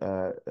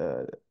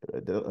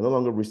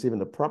receiving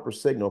the proper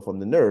signal from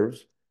the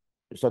nerves,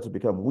 it starts to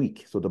become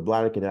weak. So the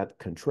bladder cannot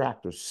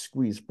contract or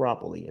squeeze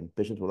properly, and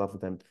patients will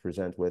oftentimes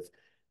present with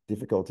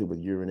difficulty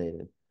with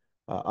urinating.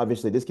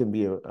 Obviously, this can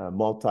be a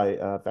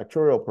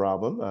multifactorial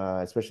problem,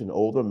 especially in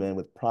older men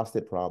with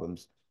prostate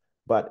problems.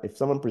 But if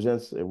someone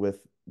presents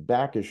with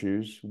back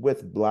issues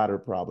with bladder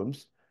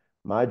problems,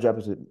 my job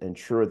is to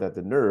ensure that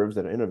the nerves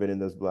that are innervating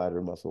those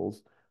bladder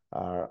muscles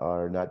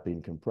are not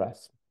being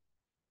compressed.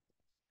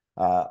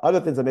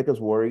 Other things that make us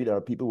worried are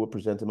people who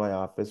present to my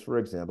office, for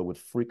example, with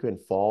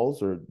frequent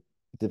falls or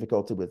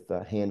difficulty with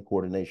hand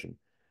coordination.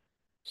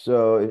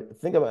 So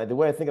think about it, the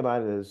way I think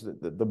about it is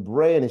the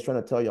brain is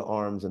trying to tell your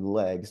arms and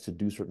legs to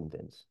do certain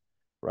things,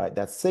 right?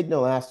 That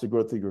signal has to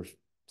go through your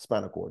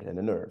spinal cord and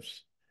the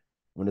nerves.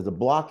 When there's a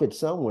blockage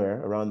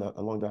somewhere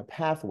along that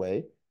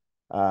pathway,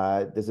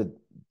 there's a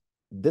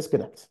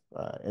disconnect.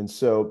 And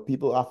so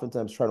people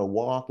oftentimes try to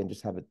walk and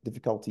just have a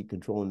difficulty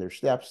controlling their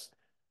steps.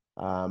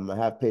 I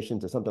have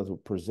patients that sometimes will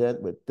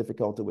present with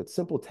difficulty with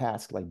simple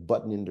tasks like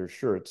buttoning their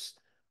shirts,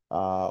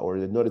 or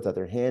they notice that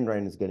their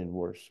handwriting is getting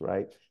worse,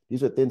 right?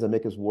 These are things that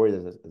make us worry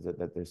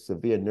that there's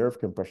severe nerve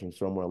compression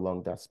somewhere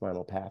along that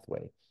spinal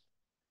pathway.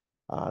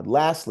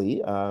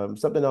 Lastly,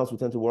 something else we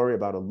tend to worry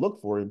about or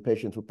look for in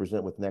patients who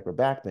present with neck or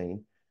back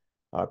pain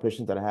are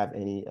patients that have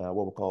any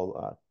what we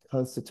call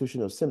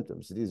constitutional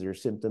symptoms. These are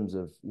symptoms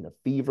of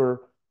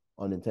fever,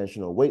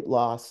 unintentional weight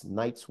loss,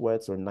 night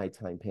sweats, or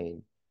nighttime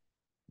pain.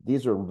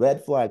 These are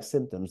red flag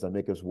symptoms that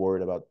make us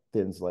worried about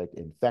things like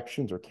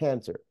infections or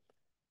cancer.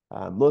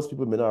 Most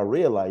people may not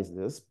realize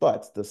this,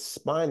 but the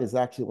spine is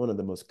actually one of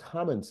the most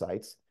common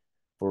sites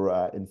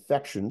for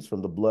infections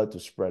from the blood to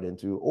spread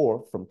into,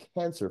 or from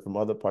cancer from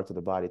other parts of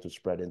the body to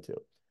spread into.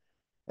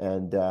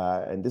 And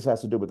this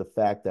has to do with the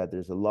fact that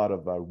there's a lot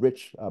of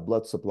rich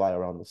blood supply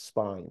around the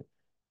spine.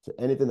 So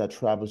anything that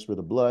travels through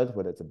the blood,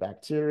 whether it's a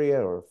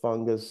bacteria or a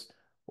fungus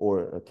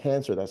or a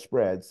cancer that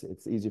spreads,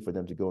 it's easy for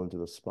them to go into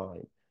the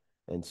spine.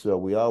 And so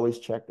we always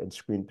check and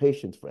screen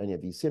patients for any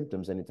of these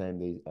symptoms anytime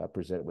they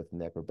present with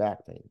neck or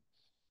back pain.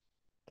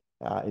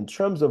 In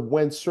terms of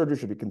when surgery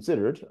should be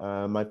considered,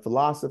 my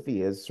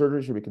philosophy is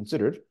surgery should be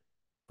considered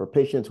for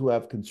patients who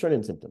have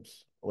concerning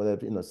symptoms, whether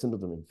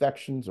symptoms of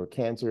infections or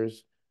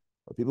cancers,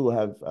 or people who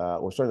have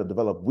or starting to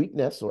develop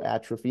weakness or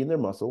atrophy in their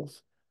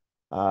muscles,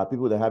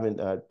 people that are having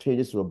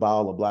changes to a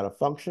bowel or bladder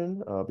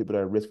function, people that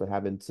are at risk for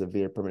having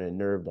severe permanent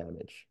nerve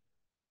damage.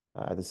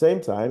 At the same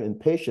time, in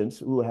patients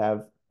who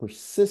have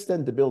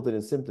persistent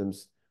debilitating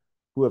symptoms,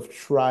 who have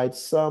tried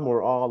some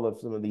or all of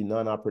some of the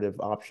non-operative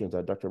options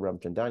that Dr.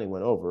 Ramchandani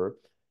went over,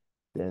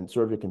 then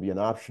surgery can be an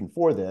option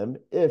for them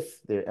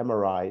if their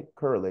MRI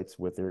correlates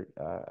with their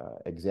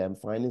exam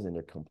findings and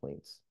their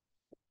complaints.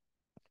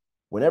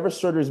 Whenever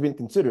surgery is being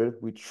considered,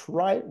 we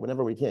try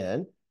whenever we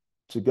can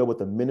to go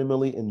with a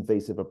minimally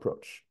invasive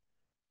approach.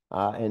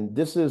 And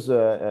this is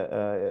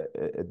a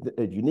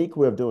unique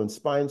way of doing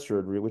spine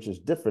surgery, which is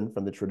different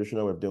from the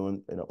traditional way of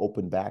doing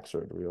open back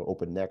surgery or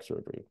open neck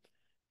surgery.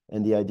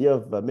 And the idea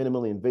of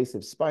minimally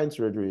invasive spine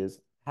surgery is,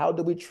 how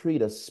do we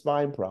treat a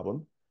spine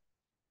problem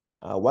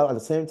while at the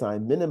same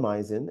time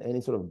minimizing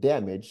any sort of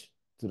damage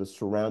to the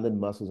surrounding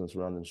muscles and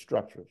surrounding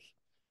structures?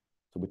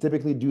 So we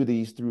typically do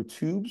these through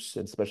tubes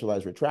and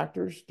specialized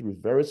retractors, through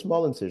very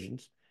small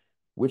incisions,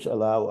 which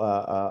allow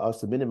us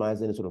to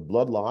minimize any sort of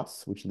blood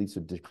loss, which leads to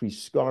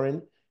decreased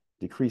scarring,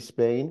 decreased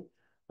pain.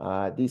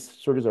 These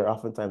surgeries are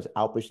oftentimes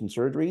outpatient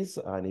surgeries,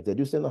 and if they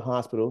do stay in the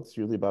hospital, it's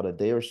usually about a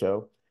day or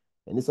so.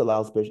 And this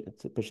allows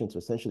patients to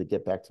essentially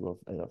get back to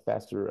a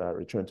faster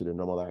return to their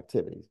normal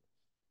activities.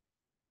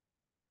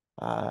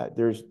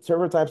 There's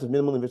several types of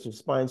minimally invasive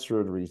spine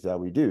surgeries that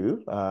we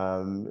do.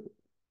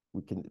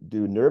 We can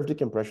do nerve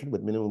decompression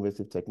with minimally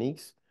invasive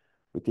techniques.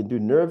 We can do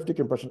nerve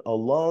decompression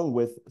along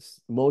with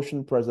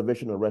motion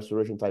preservation or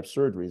restoration type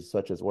surgeries,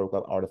 such as what we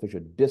call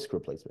artificial disc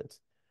replacements.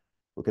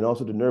 We can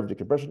also do nerve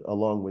decompression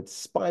along with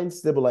spine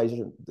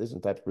stabilization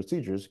type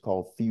procedures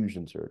called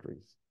fusion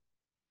surgeries.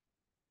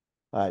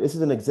 This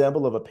is an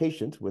example of a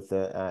patient with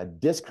a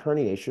disc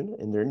herniation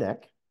in their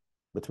neck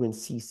between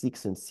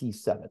C6 and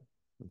C7,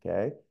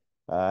 okay?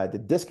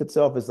 The disc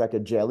itself is like a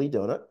jelly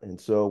donut,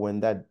 and so when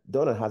that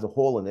donut has a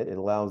hole in it, it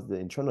allows the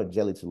internal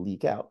jelly to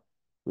leak out,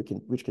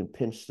 which can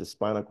pinch the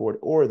spinal cord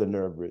or the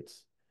nerve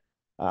roots.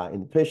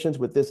 In patients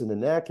with this in the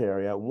neck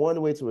area,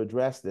 one way to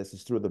address this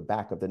is through the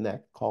back of the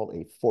neck, called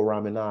a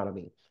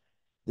foraminotomy.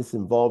 This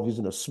involves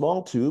using a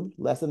small tube,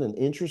 less than an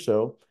inch or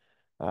so.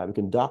 We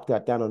can dock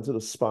that down onto the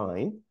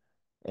spine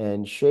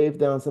and shave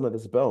down some of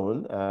this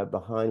bone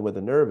behind where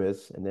the nerve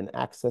is, and then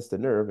access the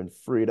nerve and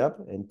free it up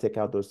and take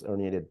out those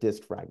herniated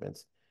disc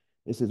fragments.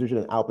 This is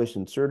usually an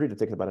outpatient surgery that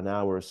takes about an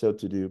hour or so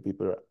to do.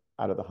 People are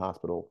out of the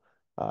hospital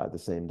the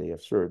same day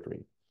of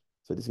surgery.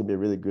 So this can be a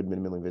really good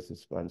minimally invasive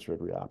spine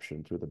surgery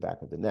option through the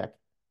back of the neck.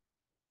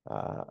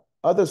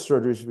 Other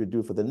surgeries we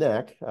do for the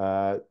neck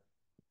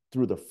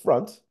through the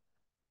front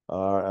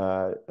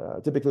are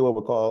typically what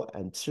we call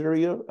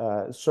anterior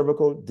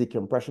cervical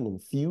decompression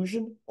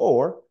infusion,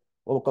 or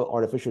what we call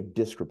artificial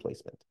disc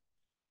replacement.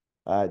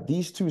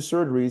 These two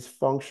surgeries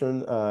function,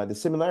 the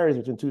similarities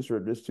between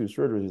these two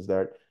surgeries is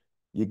that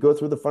you go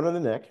through the front of the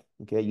neck,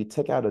 okay, you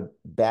take out a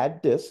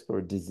bad disc or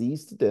a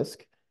diseased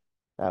disc,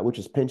 which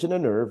is pinching a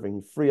nerve, and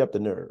you free up the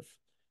nerve.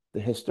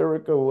 The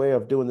historical way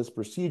of doing this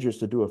procedure is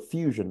to do a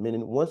fusion,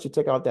 meaning once you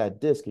take out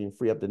that disc and you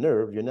free up the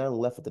nerve, you're now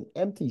left with an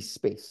empty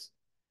space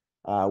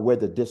where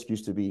the disc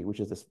used to be, which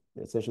is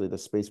essentially the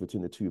space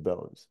between the two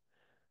bones.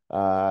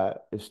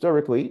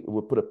 Historically,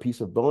 we'll put a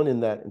piece of bone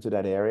into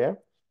that area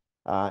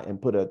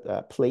and put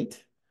a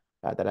plate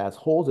that has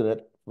holes in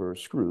it for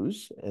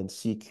screws and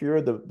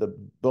secure the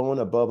bone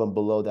above and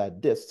below that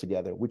disc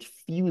together, which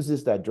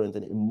fuses that joint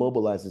and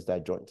immobilizes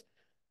that joint,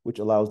 which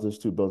allows those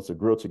two bones to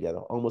grow together,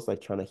 almost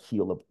like trying to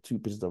heal up two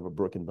pieces of a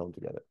broken bone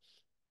together.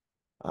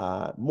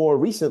 More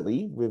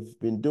recently, we've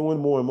been doing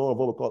more and more of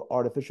what we call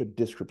artificial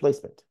disc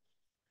replacement.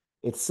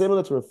 It's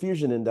similar to a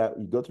fusion in that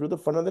you go through the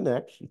front of the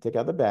neck, you take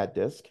out the bad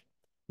disc,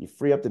 you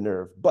free up the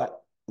nerve,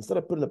 but instead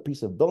of putting a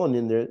piece of bone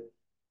in there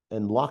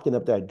and locking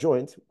up that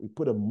joint, we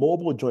put a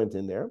mobile joint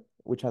in there,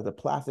 which has a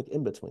plastic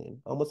in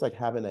between, almost like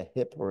having a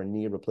hip or a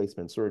knee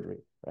replacement surgery,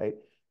 right?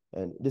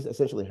 And this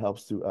essentially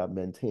helps to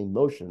maintain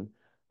motion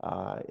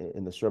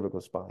in the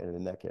cervical spine and the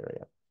neck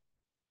area.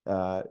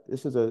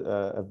 This is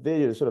a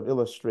video that sort of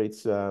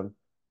illustrates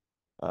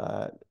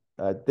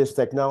this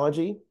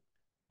technology.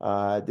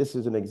 This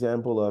is an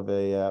example of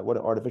what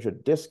an artificial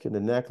disc in the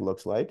neck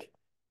looks like.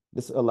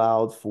 This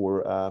allowed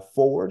for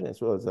forward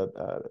as well as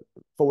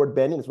forward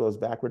bending as well as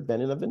backward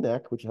bending of the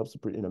neck, which helps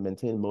to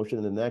maintain motion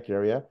in the neck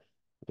area.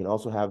 You can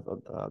also have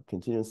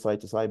continuous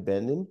side-to-side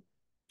bending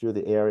through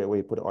the area where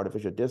you put an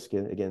artificial disc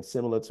in, again,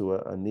 similar to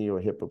a knee or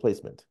hip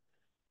replacement.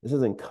 This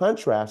is in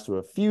contrast to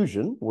a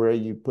fusion where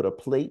you put a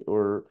plate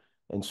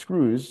and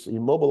screws,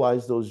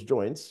 immobilize those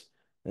joints.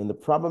 And the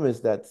problem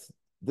is that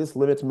this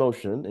limits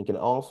motion and can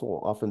also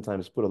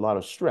oftentimes put a lot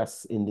of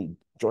stress in the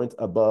joint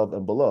above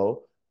and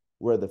below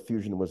where the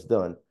fusion was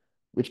done,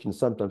 which can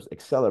sometimes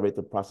accelerate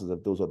the process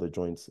of those other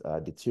joints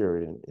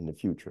deteriorating in the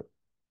future.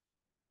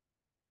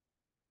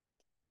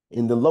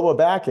 In the lower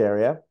back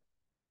area,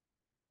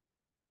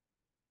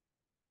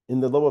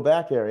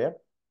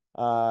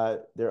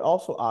 there are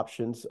also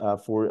options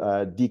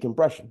for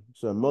decompression.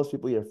 So most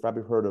people have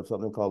probably heard of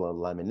something called a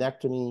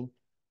laminectomy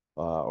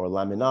or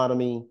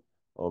laminotomy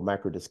or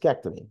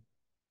microdiscectomy.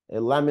 A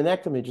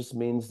laminectomy just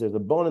means there's a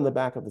bone in the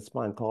back of the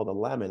spine called a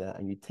lamina,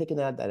 and you're taking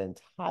out that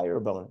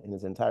entire bone in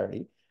its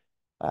entirety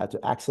to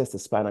access the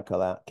spinal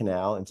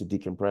canal and to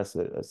decompress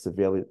a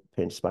severely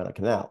pinched spinal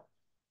canal.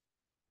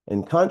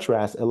 In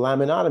contrast, a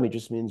laminotomy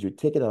just means you're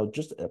taking out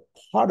just a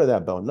part of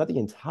that bone, not the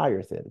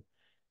entire thing.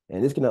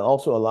 And this can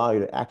also allow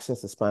you to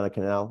access the spinal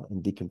canal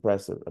and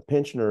decompress a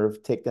pinched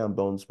nerve, take down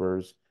bone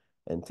spurs,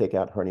 and take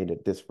out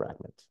herniated disc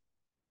fragments.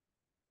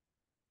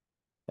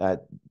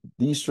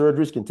 These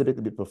surgeries can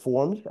typically be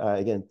performed,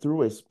 again,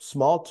 through a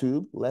small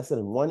tube, less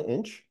than 1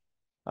 inch.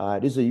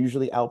 These are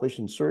usually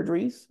outpatient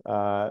surgeries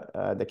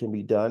that can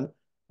be done.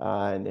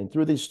 And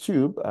through this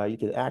tube, you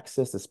can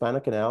access the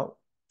spinal canal,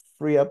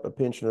 free up a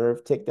pinched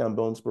nerve, take down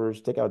bone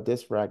spurs, take out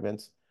disc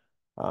fragments,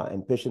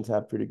 and patients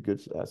have pretty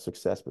good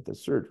success with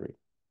this surgery.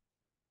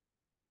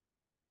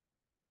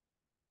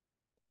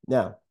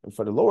 Now,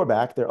 for the lower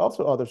back, there are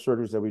also other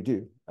surgeries that we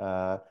do.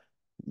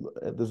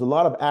 There's a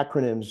lot of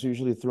acronyms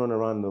usually thrown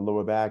around in the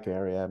lower back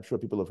area. I'm sure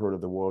people have heard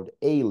of the word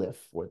ALIF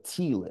or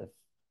TLIF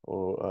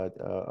or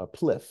a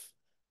PLIF.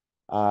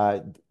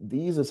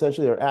 These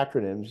essentially are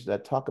acronyms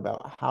that talk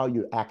about how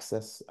you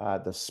access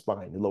the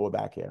spine, the lower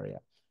back area.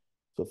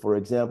 So for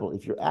example,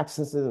 if you're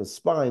accessing the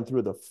spine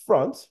through the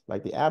front,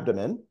 like the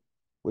abdomen,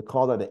 we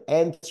call that an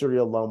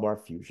anterior lumbar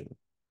fusion.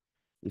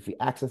 If you're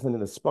accessing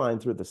the spine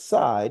through the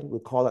side, we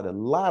call that a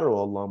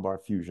lateral lumbar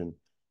fusion.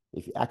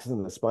 If you're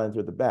accessing the spine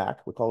through the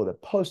back, we call it a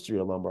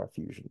posterior lumbar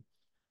fusion.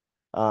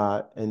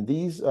 And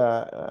these,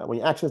 when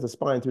you access the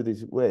spine through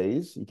these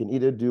ways, you can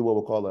either do what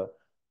we call a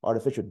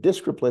artificial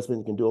disc replacement,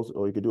 you can do also,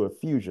 or you can do a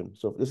fusion.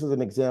 So this is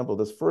an example,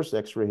 this first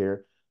X-ray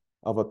here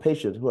of a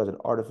patient who has an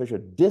artificial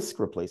disc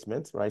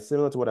replacement, right?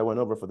 Similar to what I went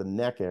over for the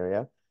neck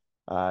area.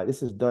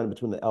 This is done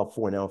between the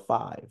L4 and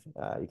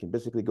L5. You can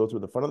basically go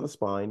through the front of the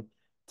spine,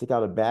 take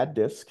out a bad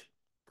disc,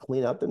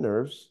 clean out the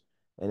nerves,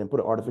 and then put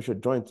an artificial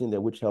joint in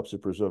there, which helps to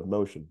preserve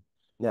motion.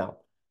 Now,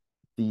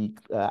 the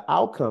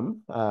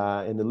outcome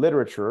in the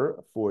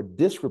literature for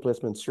disc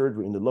replacement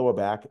surgery in the lower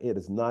back, it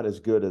is not as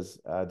good as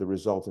the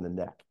result in the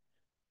neck.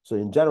 So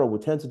in general, we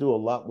tend to do a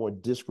lot more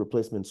disc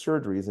replacement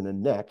surgeries in the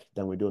neck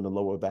than we do in the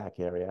lower back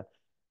area.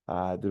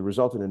 The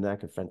results in the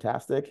neck are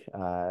fantastic,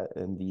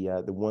 and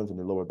the ones in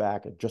the lower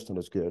back are just not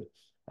as good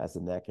as the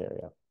neck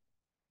area.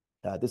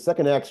 The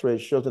second X-ray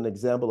shows an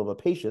example of a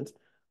patient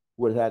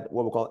who had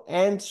what we call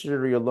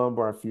anterior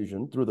lumbar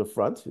fusion through the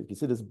front. You can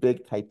see this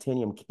big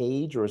titanium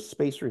cage or a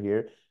spacer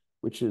here,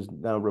 which is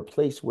now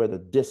replaced where the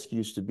disc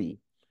used to be.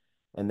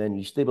 And then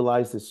you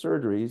stabilize the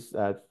surgeries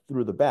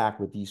through the back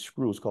with these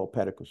screws called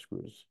pedicle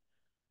screws.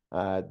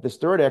 This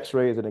third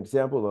X-ray is an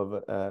example of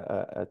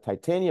a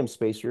titanium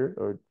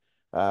spacer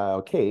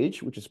or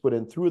cage, which is put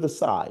in through the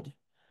side.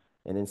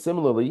 And then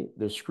similarly,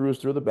 there's screws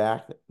through the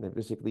back that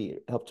basically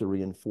help to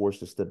reinforce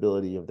the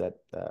stability of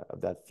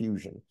that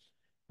fusion.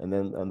 And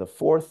then on the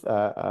fourth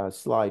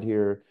slide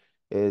here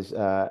is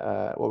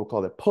what we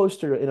call the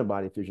posterior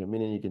interbody fusion,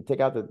 meaning you can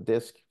take out the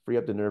disc, free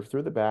up the nerve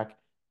through the back,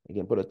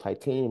 again, put a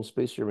titanium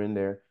spacer in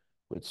there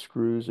with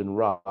screws and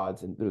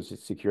rods, and those are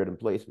secured in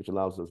place, which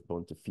allows those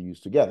bones to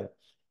fuse together.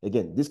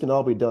 Again, this can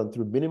all be done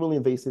through minimally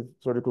invasive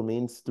surgical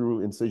means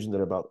through incisions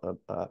that are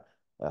about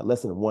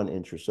less than 1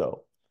 inch or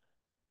so.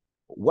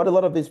 What a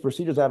lot of these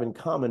procedures have in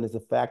common is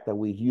the fact that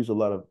we use a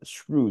lot of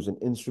screws and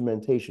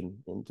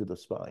instrumentation into the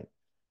spine.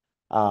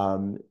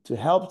 To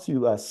help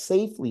to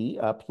safely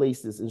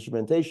place this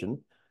instrumentation,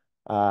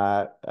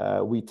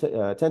 we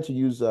tend to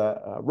use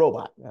a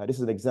robot. This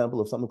is an example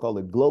of something called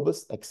the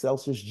Globus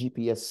Excelsus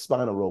GPS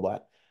spinal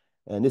robot.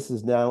 And this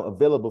is now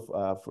available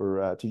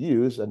to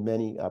use in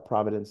many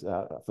Providence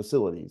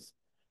facilities.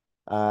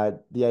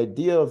 The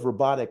idea of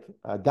robotic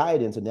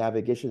guidance and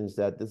navigation is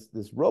that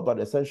this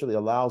robot essentially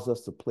allows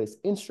us to place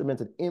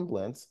instrumented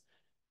implants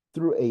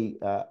through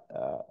a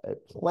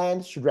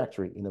planned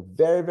trajectory in a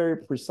very, very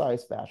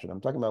precise fashion.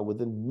 I'm talking about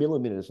within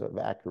millimeters of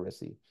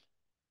accuracy.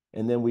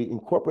 And then we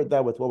incorporate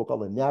that with what we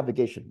call a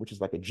navigation, which is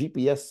like a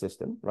GPS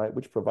system, right?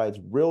 Which provides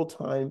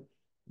real-time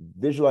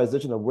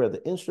visualization of where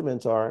the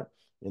instruments are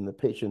in the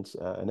patient's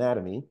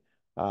anatomy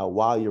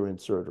while you're in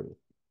surgery.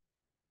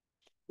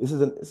 This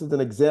is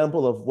an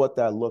example of what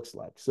that looks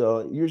like.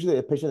 So usually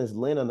a patient is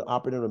laying on the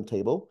operating room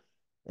table,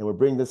 and we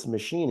bring this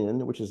machine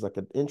in, which is like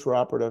an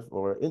intraoperative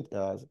or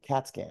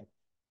CAT scan.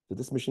 So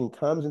this machine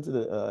comes into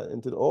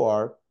the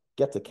OR,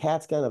 gets a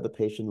CAT scan of the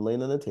patient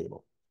laying on the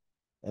table.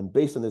 And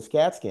based on this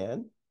CAT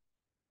scan,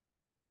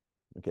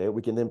 okay,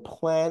 we can then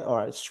plan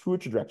our screw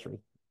trajectory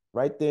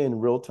right there in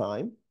real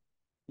time.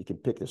 You can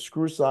pick the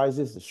screw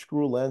sizes, the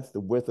screw length, the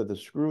width of the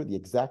screw, the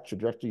exact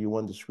trajectory you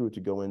want the screw to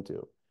go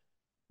into.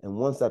 And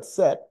once that's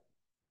set,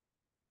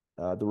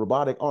 the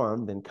robotic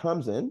arm then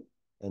comes in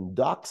and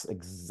docks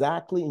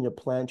exactly in your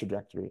planned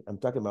trajectory. I'm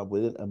talking about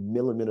within a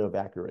millimeter of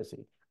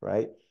accuracy,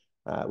 right?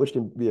 Which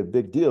can be a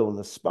big deal in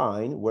the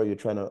spine where you're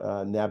trying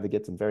to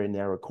navigate some very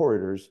narrow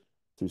corridors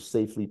to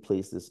safely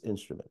place this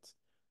instrument.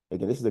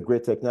 Again, this is a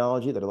great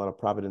technology that a lot of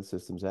Providence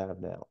systems have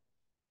now.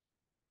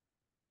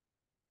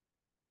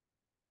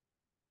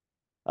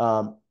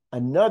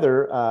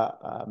 Another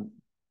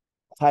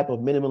type of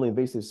minimally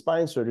invasive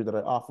spine surgery that I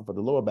offer for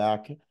the lower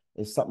back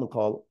is something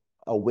called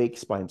awake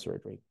spine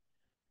surgery.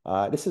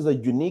 This is a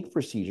unique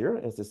procedure.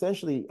 It's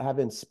essentially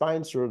having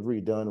spine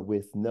surgery done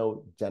with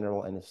no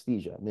general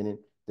anesthesia, meaning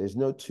there's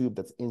no tube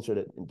that's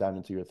inserted down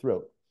into your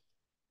throat.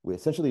 We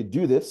essentially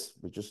do this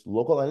with just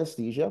local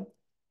anesthesia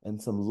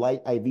and some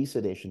light IV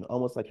sedation,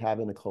 almost like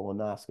having a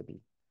colonoscopy.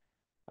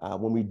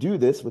 When we do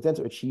this, we tend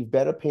to achieve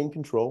better pain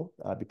control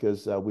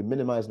because we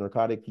minimize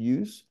narcotic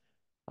use.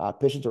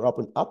 Patients are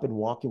up and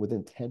walking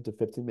within 10 to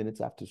 15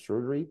 minutes after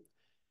surgery.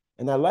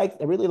 And I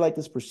really like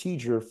this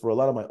procedure for a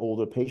lot of my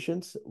older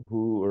patients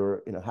who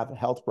are, have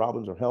health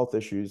problems or health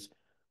issues,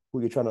 who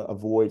you're trying to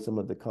avoid some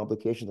of the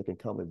complications that can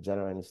come with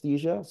general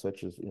anesthesia,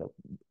 such as,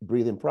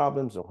 breathing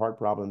problems or heart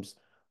problems,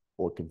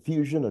 or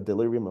confusion or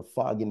delirium or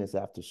fogginess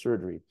after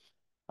surgery.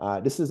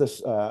 This is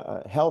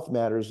a Health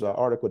Matters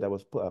article that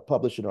was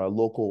published in our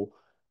local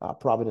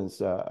Providence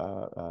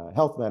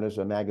Health Matters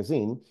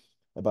magazine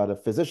about a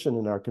physician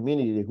in our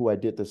community who I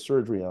did the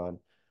surgery on.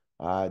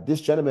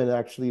 This gentleman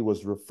actually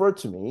was referred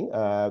to me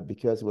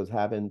because he was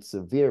having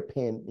severe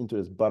pain into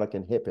his buttock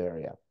and hip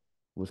area.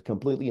 He was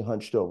completely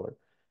hunched over.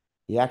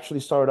 He actually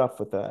started off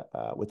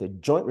with a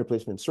joint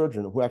replacement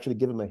surgeon who actually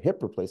gave him a hip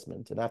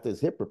replacement. And after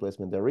his hip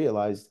replacement, they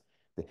realized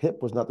the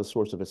hip was not the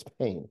source of his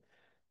pain.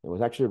 It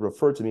was actually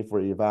referred to me for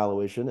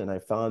evaluation, and I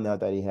found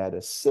out that he had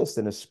a cyst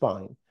in his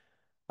spine.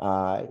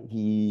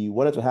 He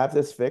wanted to have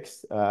this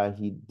fixed.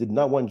 He did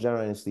not want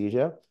general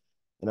anesthesia.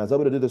 And I was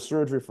able to do the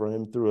surgery for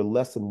him through a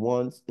less than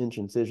 1-inch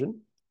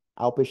incision,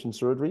 outpatient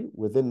surgery.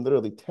 Within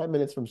literally 10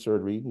 minutes from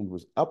surgery, he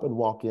was up and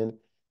walking,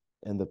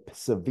 and the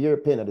severe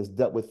pain that is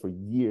dealt with for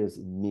years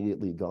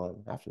immediately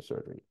gone after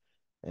surgery.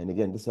 And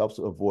again, this helps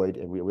to avoid,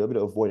 and we were able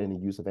to avoid any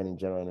use of any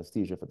general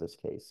anesthesia for this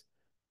case.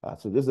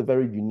 So this is a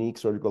very unique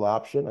surgical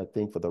option, I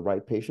think, for the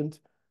right patient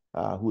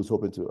who is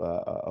hoping to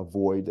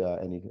avoid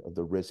any of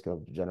the risk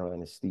of general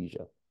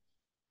anesthesia.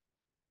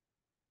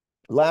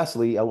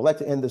 Lastly, I would like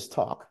to end this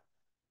talk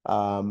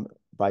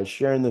by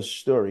sharing the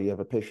story of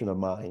a patient of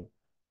mine.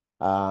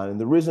 And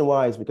the reason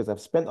why is because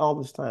I've spent all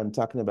this time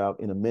talking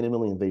about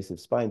minimally invasive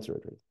spine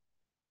surgery.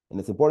 And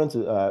it's important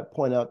to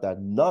point out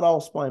that not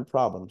all spine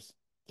problems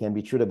can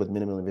be treated with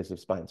minimally invasive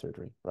spine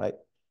surgery, right?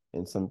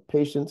 In some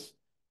patients,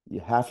 you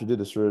have to do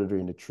the surgery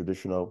in the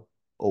traditional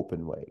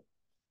open way.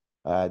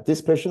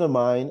 This patient of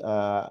mine,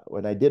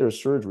 when I did her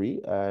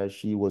surgery,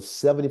 she was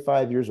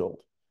 75 years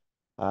old.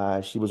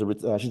 She's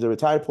a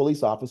retired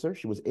police officer.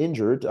 She was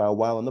injured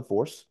while on the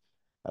force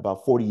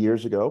about 40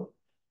 years ago,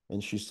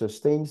 and she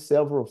sustained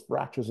several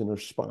fractures in her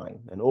spine.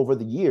 And over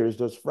the years,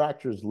 those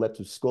fractures led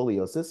to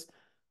scoliosis,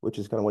 which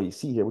is kind of what you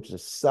see here, which is a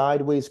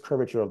sideways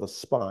curvature of the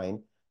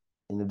spine,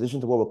 in addition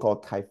to what we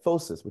call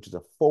kyphosis, which is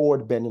a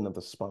forward bending of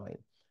the spine.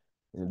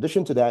 In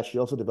addition to that, she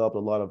also developed a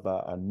lot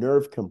of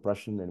nerve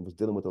compression and was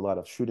dealing with a lot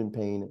of shooting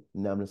pain,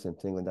 numbness, and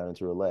tingling down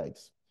into her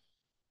legs.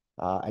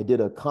 I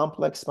did a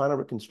complex spinal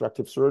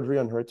reconstructive surgery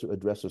on her to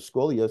address her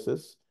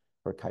scoliosis,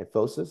 her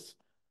kyphosis,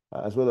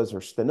 as well as her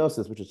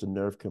stenosis, which is a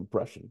nerve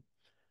compression.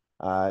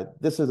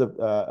 This is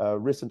a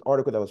recent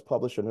article that was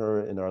published on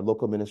her in our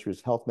local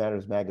ministry's Health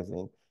Matters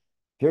magazine.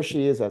 Here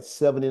she is at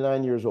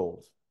 79 years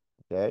old,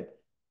 okay?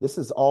 This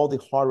is all the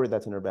hardware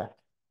that's in her back.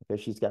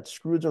 Okay, she's got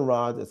screws and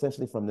rods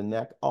essentially from the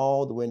neck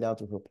all the way down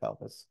to her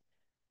pelvis.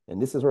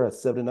 And this is her at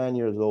 79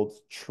 years old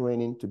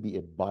training to be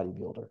a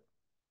bodybuilder,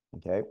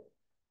 okay?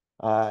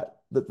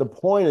 The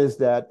point is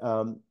that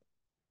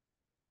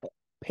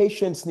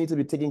patients need to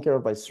be taken care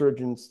of by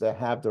surgeons that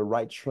have the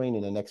right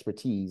training and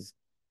expertise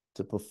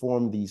to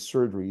perform these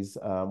surgeries,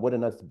 whether or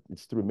not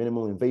it's through a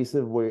minimally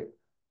invasive way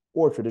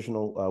or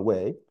traditional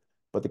way.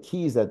 But the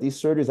key is that these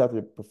surgeries have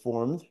to be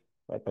performed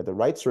right, by the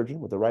right surgeon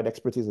with the right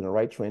expertise and the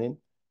right training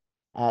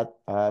at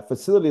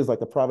facilities like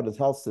the Providence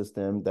Health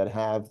System that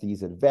have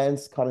these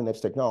advanced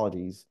cutting-edge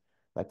technologies,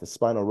 like the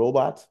spinal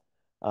robot,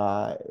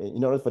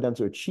 in order for them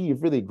to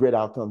achieve really great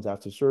outcomes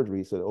after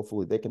surgery, so that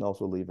hopefully they can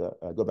also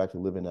go back to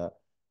living a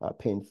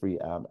pain-free,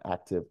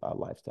 active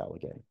lifestyle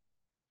again.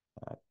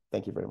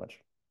 Thank you very much.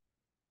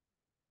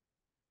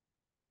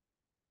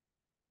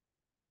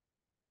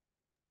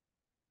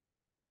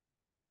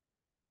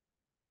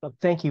 Well,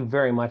 thank you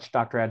very much,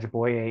 Dr.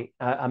 Ajiboye.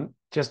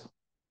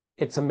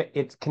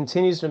 It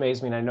continues to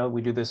amaze me, and I know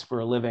we do this for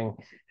a living,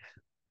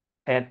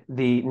 at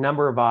the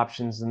number of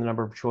options and the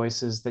number of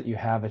choices that you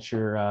have at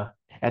your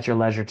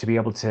leisure to be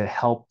able to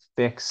help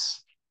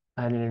fix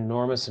an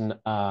enormous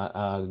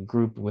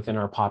group within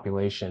our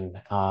population.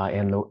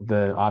 And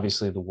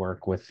obviously the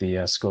work with the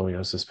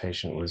scoliosis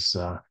patient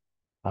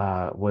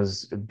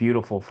was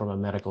beautiful from a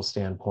medical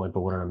standpoint, but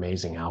what an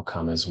amazing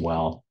outcome as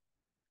well.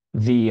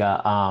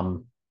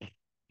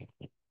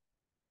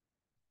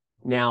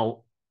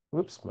 Now,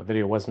 oops, my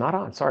video was not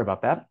on. Sorry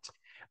about that.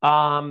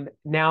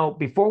 Now,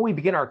 before we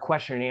begin our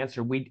question and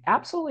answer, we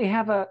absolutely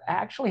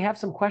actually have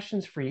some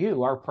questions for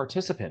you, our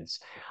participants.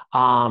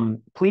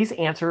 Please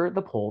answer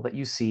the poll that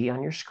you see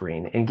on your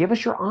screen and give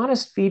us your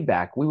honest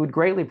feedback. We would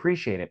greatly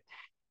appreciate it.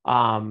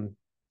 That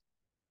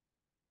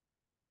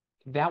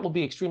will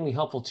be extremely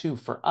helpful too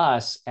for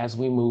us as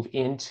we move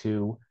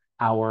into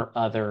our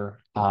other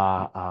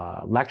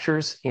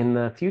lectures in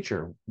the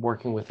future,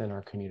 working within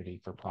our community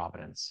for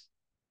Providence.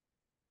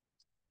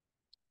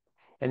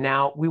 And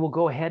now we will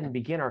go ahead and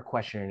begin our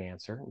question and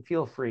answer. And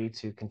feel free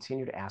to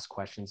continue to ask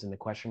questions in the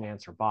question and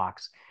answer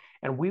box.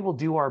 And we will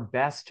do our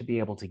best to be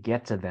able to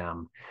get to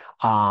them.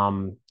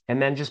 And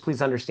then just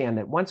please understand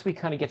that once we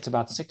kind of get to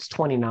about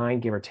 6:29,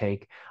 give or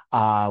take,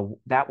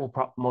 that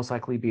will most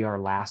likely be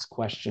our last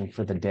question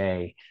for the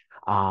day.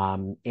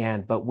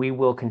 But we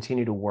will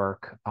continue to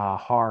work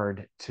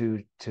hard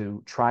to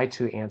try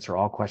to answer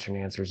all question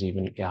and answers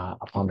even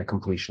upon the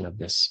completion of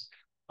this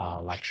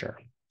lecture.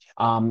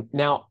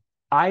 Now,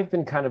 I've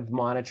been kind of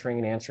monitoring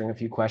and answering a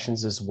few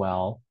questions as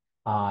well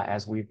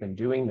as we've been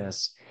doing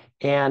this.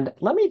 And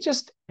let me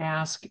just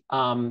ask,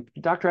 Dr.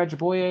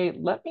 Ajiboye,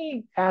 let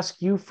me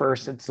ask you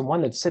first. It's the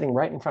one that's sitting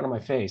right in front of my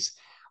face.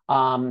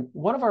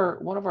 One of our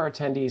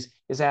attendees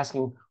is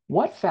asking,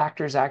 what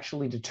factors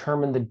actually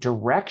determine the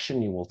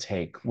direction you will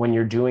take when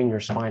you're doing your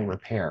spine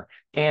repair?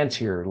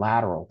 Anterior,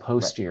 lateral,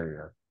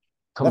 posterior,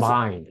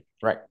 combined?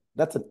 Right.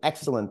 That's an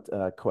excellent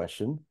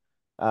question.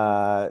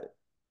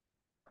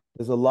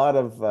 There's a lot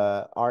of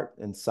art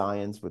and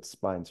science with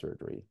spine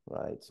surgery,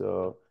 right?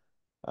 So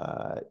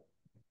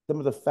some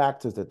of the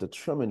factors that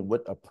determine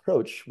what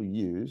approach we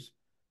use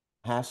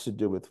has to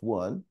do with,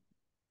 one,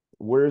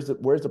 where's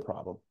the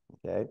problem,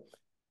 okay?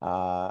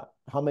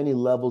 How many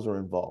levels are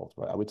involved,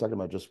 right? Are we talking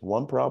about just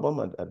one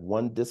problem at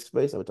one disc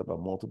space? Are we talking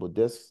about multiple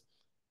discs?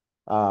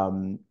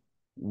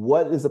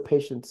 What does the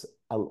patient's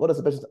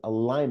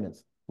alignment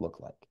look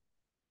like?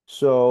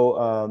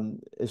 So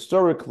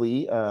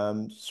historically,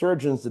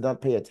 surgeons did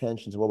not pay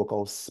attention to what we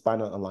call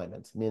spinal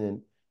alignment,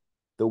 meaning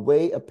the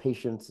way a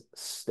patient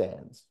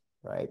stands,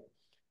 right?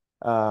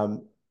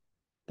 And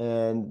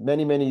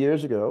many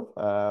years ago,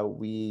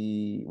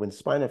 when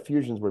spinal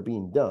fusions were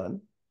being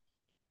done,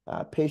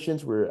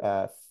 patients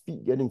were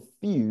getting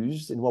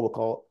fused in what we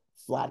call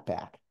flat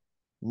back,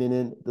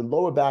 meaning the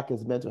lower back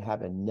is meant to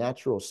have a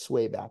natural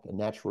sway back, a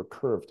natural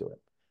curve to it.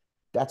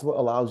 That's what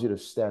allows you to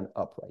stand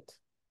upright.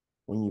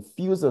 When you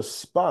fuse a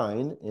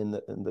spine in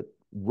the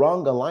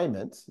wrong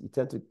alignment, you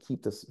tend to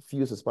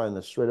fuse the spine in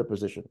a straight up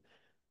position,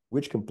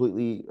 which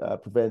completely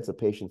prevents a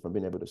patient from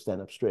being able to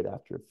stand up straight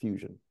after a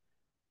fusion.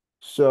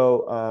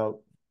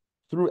 So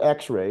through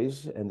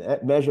x-rays and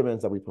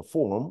measurements that we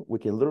perform, we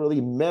can literally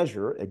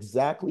measure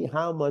exactly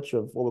how much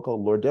of what we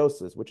call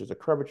lordosis, which is a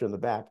curvature in the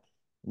back,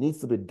 needs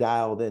to be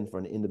dialed in for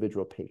an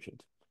individual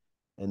patient.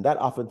 And that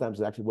oftentimes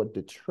is actually what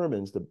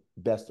determines the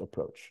best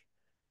approach.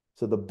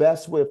 So the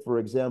best way, for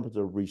example,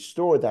 to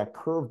restore that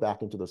curve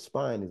back into the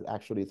spine is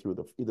actually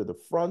through either the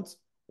front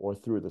or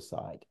through the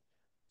side.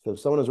 So if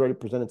someone has already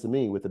presented to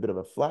me with a bit of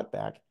a flat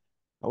back,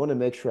 I want to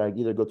make sure I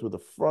either go through the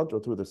front or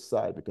through the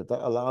side, because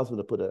that allows me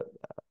to put a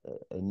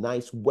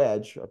nice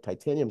wedge, a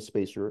titanium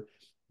spacer,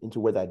 into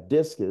where that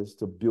disc is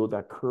to build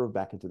that curve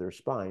back into their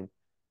spine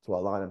to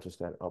allow them to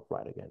stand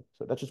upright again.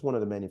 So that's just one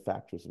of the many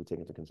factors we take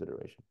into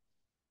consideration.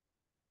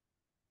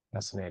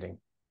 Fascinating.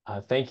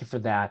 Thank you for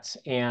that.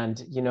 And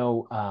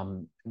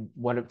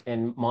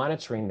in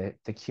monitoring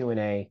the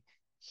Q&A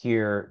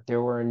here,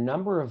 there were a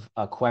number of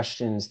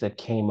questions that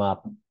came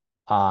up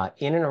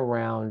in and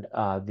around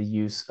the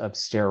use of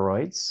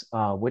steroids,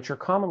 which are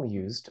commonly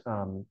used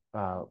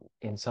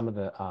in some of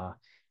the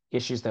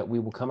issues that we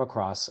will come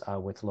across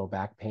with low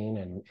back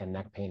pain and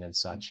neck pain and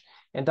such.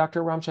 And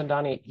Dr.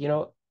 Ramchandani,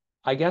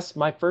 I guess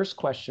my first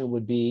question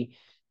would be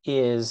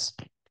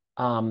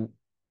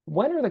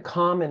what are the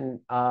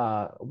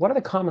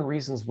common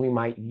reasons we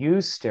might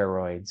use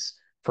steroids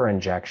for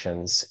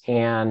injections?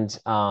 And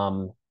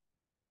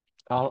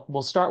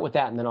we'll start with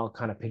that, and then I'll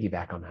kind of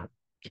piggyback on that.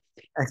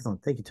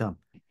 Excellent. Thank you, Tom.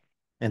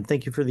 And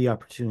thank you for the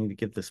opportunity to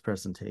give this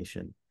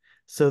presentation.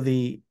 So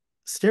the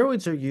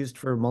steroids are used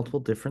for multiple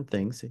different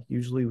things.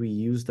 Usually we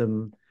use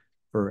them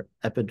for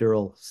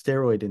epidural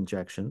steroid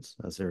injections,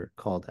 as they're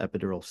called,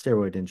 epidural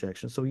steroid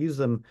injections. So we use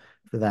them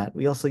for that.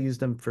 We also use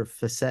them for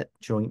facet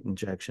joint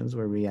injections,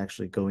 where we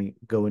actually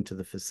go into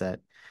the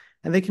facet.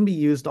 And they can be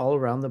used all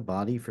around the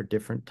body for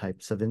different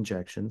types of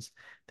injections.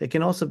 They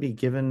can also be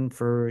given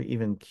for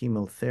even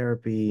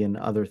chemotherapy and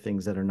other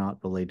things that are not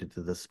related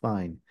to the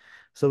spine.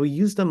 So we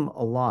use them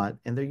a lot,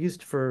 and they're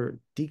used for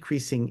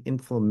decreasing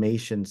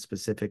inflammation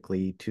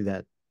specifically to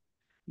that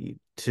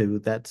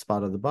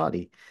spot of the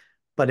body.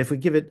 But if we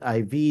give it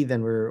IV,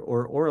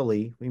 or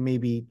orally, we may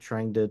be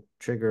trying to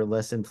trigger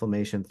less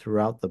inflammation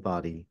throughout the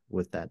body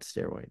with that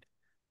steroid.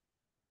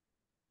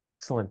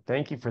 Excellent.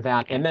 Thank you for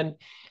that. And then,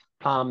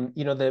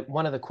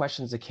 one of the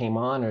questions that came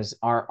on is,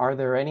 are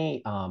there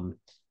any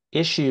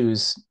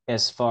issues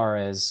as far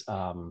as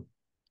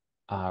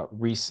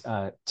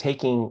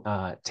taking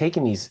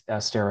these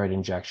steroid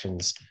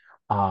injections,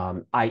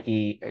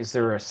 i.e., is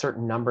there a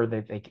certain number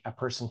that a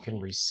person can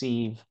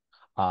receive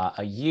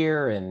a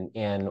year,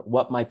 and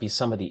what might be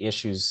some of the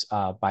issues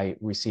by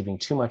receiving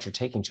too much or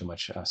taking too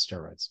much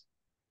steroids?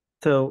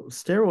 So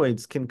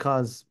steroids can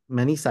cause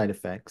many side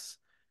effects.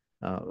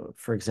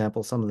 For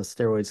example, some of the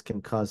steroids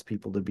can cause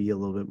people to be a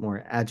little bit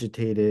more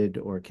agitated,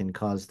 or can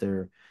cause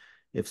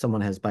if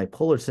someone has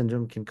bipolar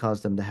syndrome, can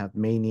cause them to have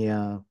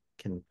mania,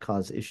 can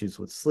cause issues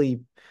with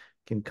sleep,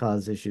 can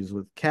cause issues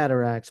with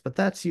cataracts, but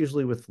that's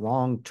usually with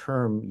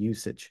long-term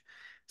usage.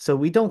 So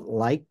we don't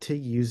like to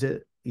use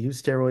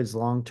steroids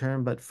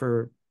long-term, but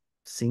for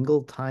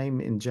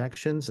single-time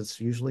injections, it's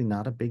usually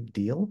not a big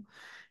deal.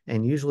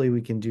 And usually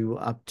we can do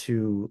up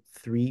to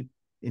 3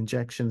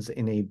 injections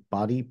in a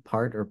body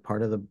part or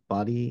part of the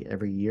body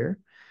every year.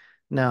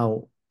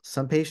 Now,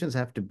 some patients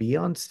have to be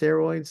on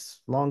steroids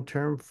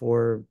long-term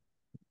for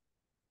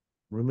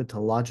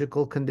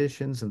rheumatological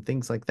conditions and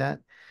things like that.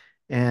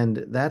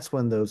 And that's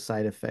when those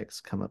side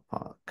effects come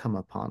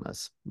upon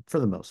us for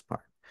the most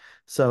part.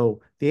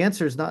 So the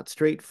answer is not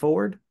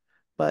straightforward,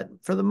 but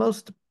for the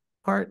most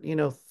part,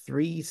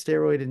 3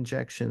 steroid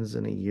injections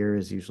in a year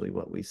is usually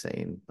what we say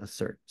in a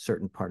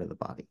certain part of the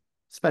body,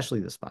 especially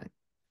the spine.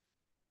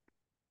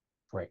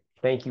 Great.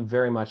 Thank you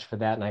very much for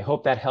that. And I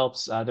hope that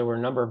helps. There were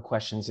a number of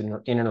questions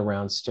in and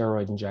around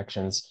steroid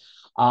injections.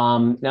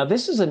 Now,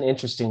 this is an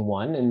interesting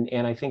one.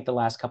 And I think the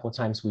last couple of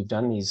times we've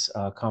done these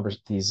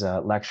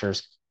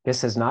lectures,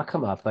 this has not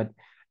come up. But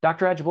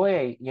Dr.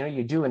 Ajiboye,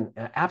 you do an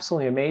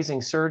absolutely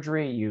amazing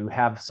surgery. You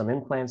have some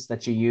implants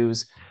that you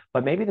use,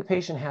 but maybe the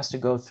patient has to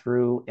go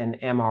through an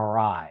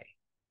MRI.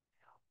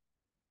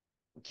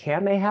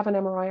 Can they have an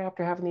MRI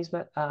after having these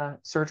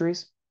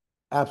surgeries?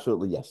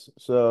 Absolutely, yes.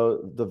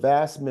 So the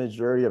vast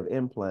majority of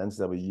implants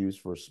that we use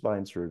for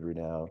spine surgery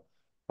now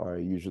are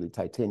usually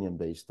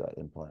titanium-based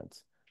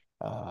implants,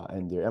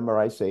 and they're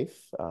MRI safe.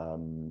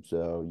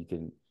 So you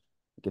can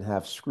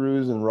have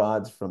screws and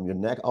rods from your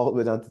neck all the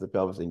way down to the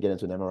pelvis and get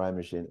into an MRI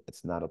machine.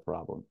 It's not a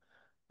problem.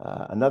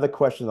 Another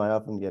question I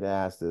often get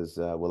asked is,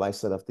 will I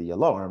set up the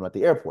alarm at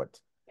the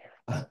airport?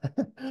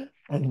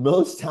 And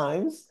most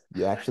times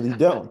you actually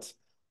don't.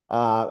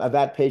 I've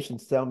had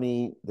patients tell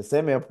me the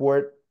same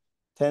airport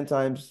 10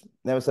 times,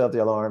 never set up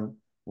the alarm.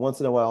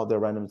 Once in a while, they'll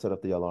randomly set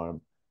up the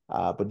alarm.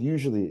 But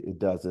usually it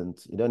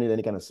doesn't. You don't need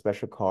any kind of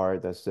special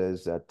card that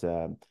says that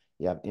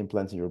you have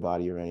implants in your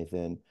body or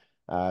anything.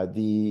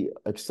 The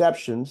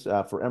exceptions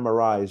for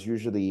MRI is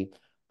usually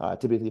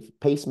typically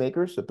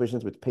pacemakers, so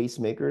patients with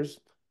pacemakers,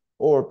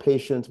 or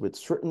patients with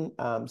certain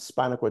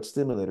spinal cord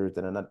stimulators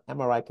that are not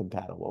MRI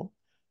compatible.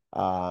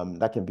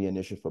 That can be an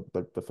issue,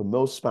 but for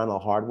most spinal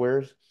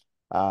hardwares,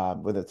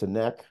 whether it's the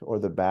neck or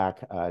the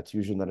back, it's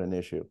usually not an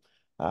issue.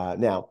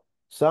 Now,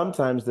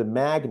 sometimes the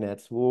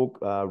magnets will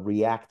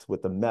react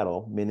with the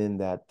metal, meaning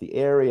that the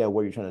area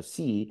where you're trying to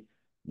see,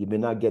 you may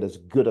not get as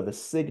good of a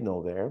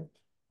signal there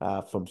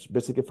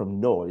basically from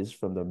noise,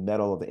 from the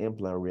metal of the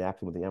implant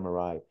reacting with the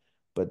MRI.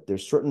 But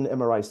there's certain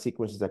MRI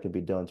sequences that can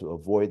be done to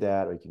avoid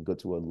that, or you can go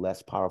to a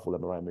less powerful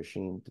MRI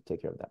machine to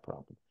take care of that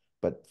problem.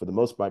 But for the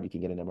most part, you can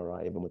get an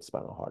MRI even with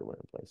spinal hardware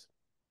in place.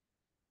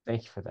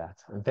 Thank you for that.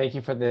 And thank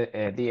you for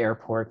the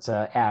airport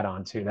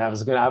add-on too. That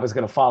was good. I was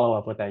going to follow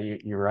up with that.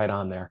 You're right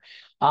on there.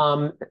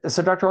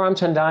 So Dr.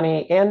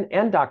 Ramchandani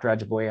and Dr.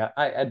 Ajiboye,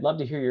 I'd love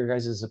to hear your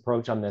guys'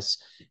 approach on this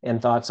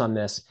and thoughts on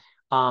this.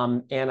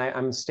 And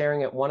I'm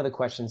staring at one of the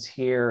questions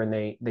here, and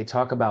they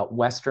talk about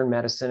Western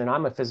medicine, and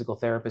I'm a physical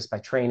therapist by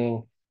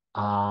training,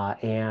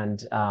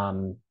 and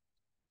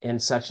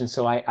such. And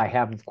so I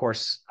have, of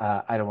course,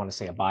 I don't want to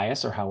say a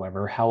bias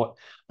or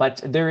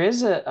but there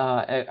is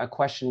a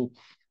question.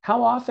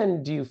 How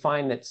often do you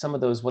find that some of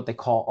those, what they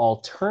call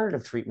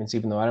alternative treatments,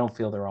 even though I don't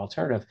feel they're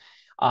alternative,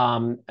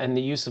 and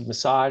the use of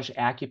massage,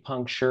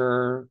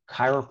 acupuncture,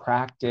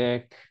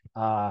 chiropractic,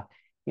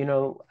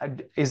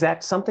 is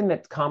that something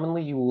that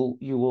commonly you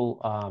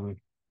will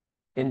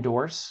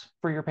endorse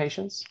for your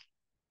patients?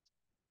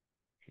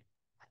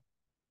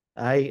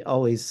 I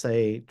always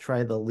say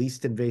try the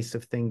least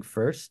invasive thing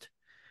first.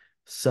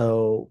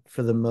 So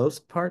for the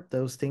most part,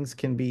 those things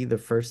can be the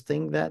first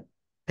thing that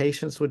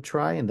patients would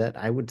try and that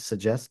I would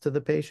suggest to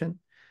the patient.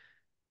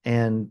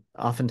 And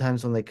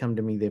oftentimes when they come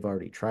to me, they've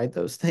already tried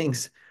those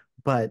things.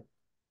 But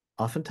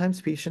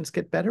oftentimes patients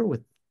get better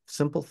with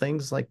simple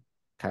things like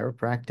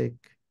chiropractic,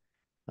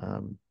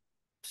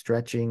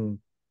 stretching,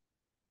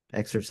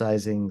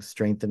 exercising,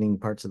 strengthening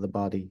parts of the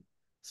body.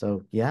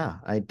 So yeah,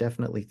 I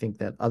definitely think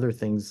that other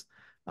things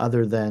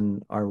other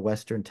than our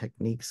Western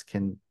techniques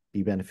can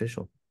be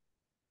beneficial.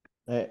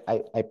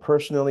 I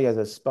personally, as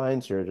a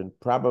spine surgeon,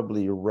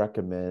 probably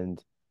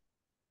recommend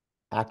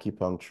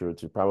acupuncture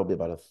to probably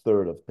about a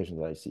third of patients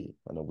that I see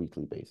on a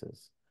weekly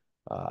basis.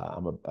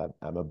 I'm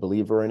a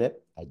believer in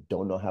it. I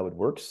don't know how it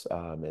works.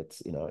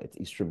 It's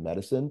Eastern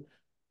medicine,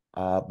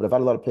 but I've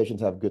had a lot of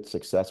patients have good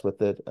success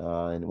with it.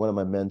 And one of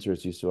my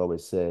mentors used to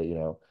always say,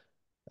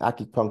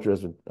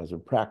 acupuncture has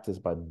been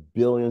practiced by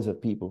billions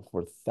of people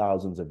for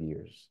thousands of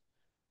years,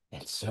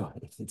 and so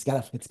it's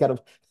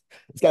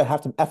gotta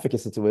have some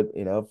efficacy to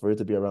it, for it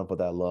to be around for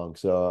that long.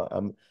 So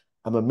I'm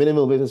a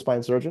minimal invasive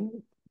spine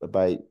surgeon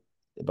by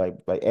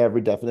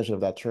every definition of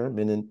that term,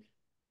 meaning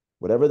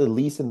whatever the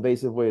least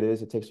invasive way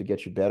it takes to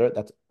get you better,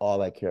 that's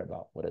all I care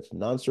about. Whether it's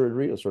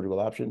non-surgery or surgical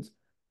options,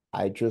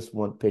 I just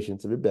want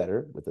patients to be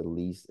better with the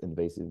least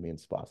invasive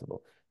means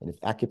possible. And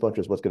if acupuncture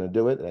is what's going to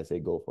do it, then I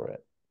say go for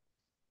it.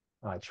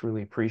 I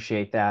truly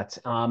appreciate that.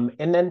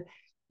 And then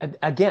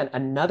again,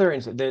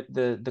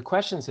 the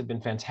questions have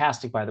been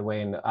fantastic, by the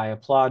way, and I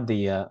applaud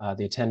the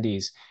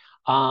attendees.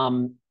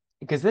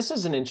 Because this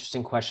is an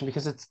interesting question,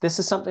 because this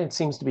is something that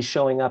seems to be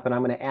showing up, and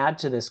I'm going to add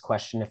to this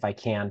question if I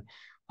can.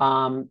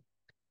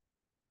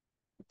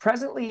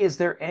 Presently, is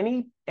there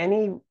any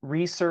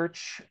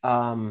research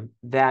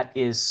that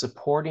is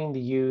supporting the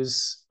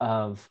use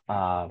of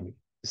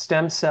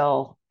stem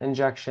cell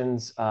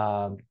injections,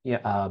 bone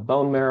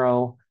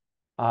marrow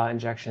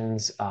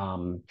injections,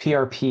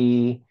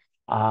 PRP,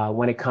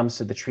 when it comes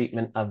to the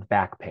treatment of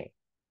back pain?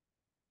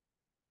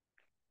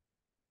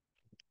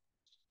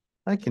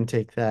 I can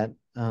take that.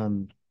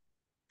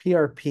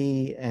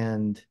 PRP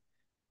and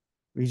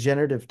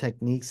regenerative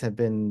techniques have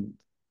been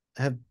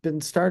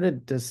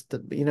started to,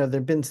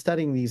 they've been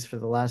studying these for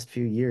the last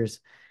few years,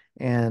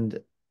 and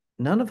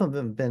none of them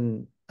have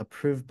been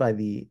approved by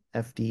the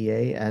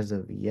FDA as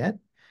of yet.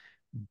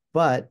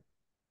 But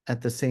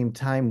at the same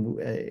time,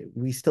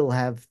 we still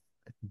have,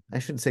 I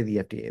shouldn't say the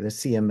FDA, the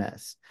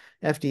CMS.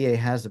 FDA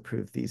has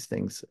approved these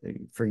things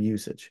for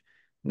usage.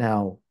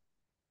 Now,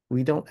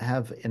 we don't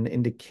have an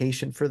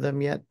indication for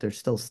them yet. There's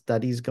still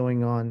studies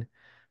going on.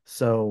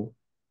 So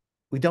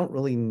we don't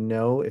really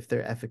know if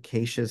they're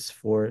efficacious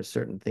for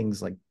certain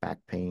things like back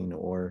pain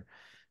or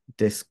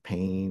disc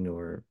pain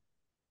or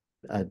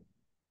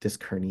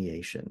disc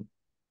herniation.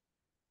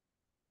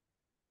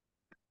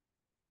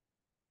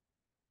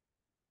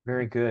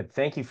 Very good.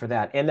 Thank you for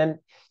that. And then,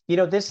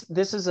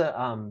 this is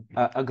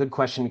a good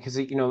question because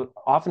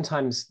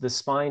oftentimes the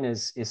spine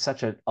is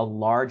such a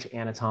large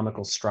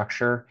anatomical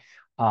structure,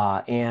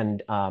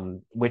 and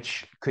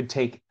which could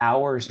take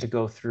hours to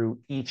go through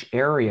each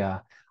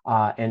area,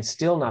 and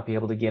still not be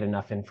able to get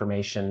enough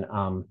information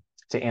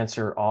to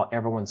answer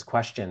everyone's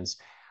questions.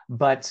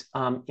 But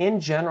in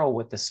general,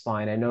 with the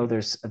spine, I know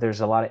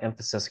there's a lot of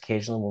emphasis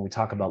occasionally when we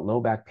talk about low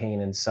back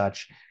pain and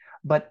such,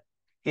 but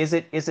is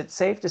it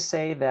safe to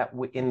say that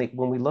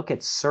when we look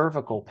at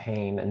cervical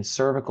pain and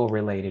cervical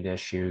related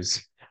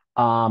issues,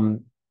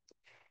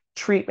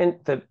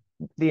 treatment,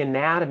 the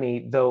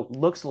anatomy, though,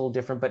 looks a little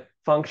different, but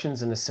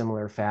functions in a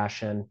similar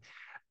fashion?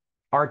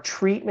 Are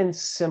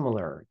treatments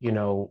similar,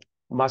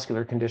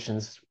 muscular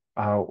conditions,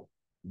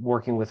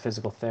 working with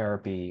physical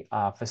therapy,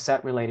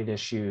 facet related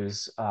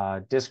issues,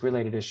 disc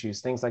related issues,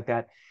 things like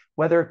that,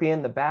 whether it be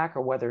in the back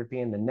or whether it be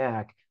in the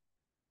neck?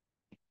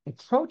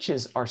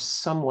 Approaches are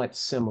somewhat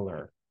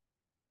similar.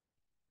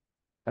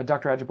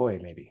 Dr.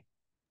 Ajiboye, maybe.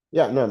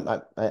 Yeah,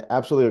 no, I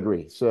absolutely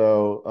agree.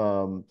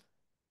 So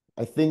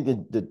I think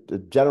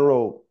the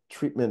general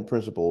treatment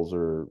principles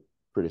are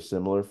pretty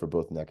similar for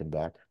both neck and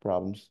back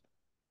problems.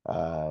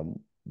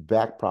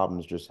 Back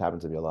problems just happen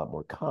to be a lot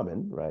more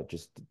common, right?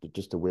 Just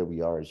the way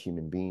we are as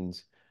human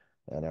beings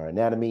and our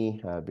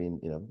anatomy,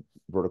 being,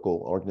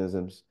 vertical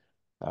organisms.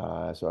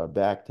 So our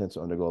back tends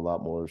to undergo a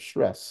lot more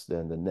stress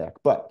than the neck,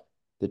 but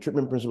the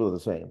treatment principles are the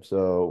same.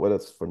 So whether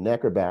it's for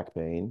neck or back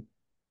pain,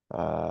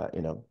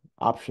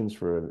 options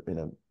for,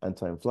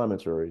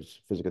 anti-inflammatories,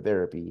 physical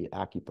therapy,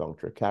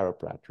 acupuncture,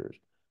 chiropractors,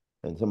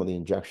 and some of the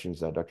injections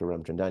that Dr.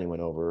 Ramchandani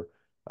went over,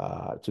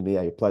 to me,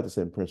 I apply the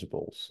same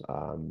principles.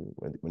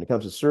 When it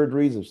comes to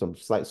surgeries, there's some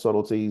slight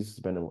subtleties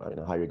depending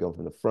on how you're going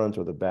from the front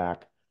or the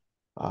back,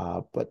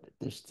 but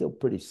they're still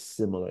pretty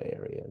similar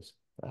areas.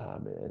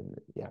 And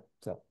yeah,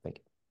 so thank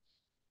you.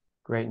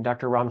 Great. And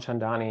Dr.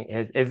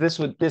 Ramchandani,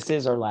 this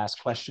is our last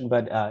question,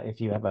 but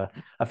if you have a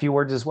few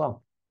words as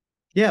well.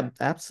 Yeah,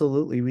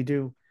 absolutely. We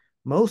do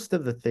most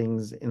of the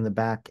things in the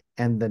back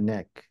and the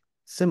neck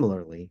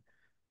similarly.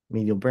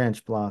 Medial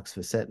branch blocks,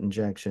 facet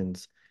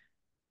injections,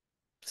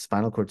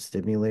 spinal cord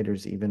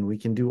stimulators, even. We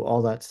can do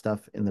all that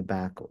stuff in the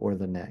back or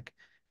the neck.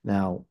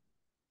 Now,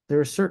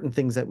 there are certain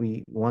things that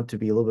we want to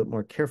be a little bit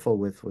more careful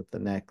with the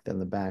neck than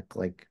the back,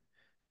 like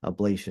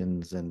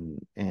ablations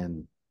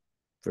and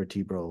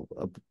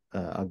vertebral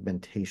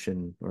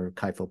augmentation or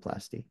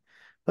kyphoplasty.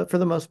 But for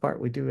the most part,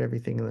 we do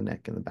everything in the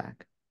neck and the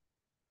back.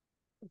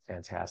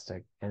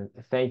 Fantastic. And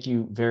thank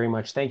you very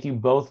much. Thank you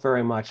both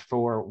very much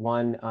for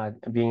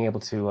being able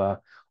to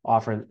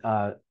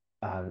offer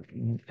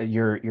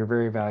your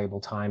very valuable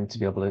time to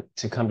be able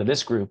to come to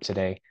this group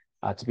today,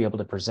 to be able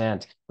to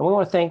present. And we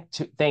want to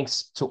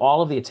thanks to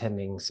all of the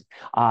attendings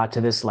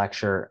to this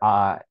lecture.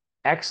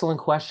 Excellent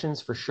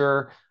questions for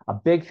sure. A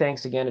big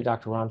thanks again to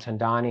Dr.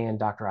 Ramchandani and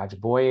Dr.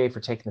 Ajiboye for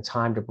taking the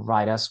time to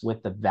provide us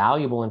with the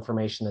valuable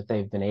information that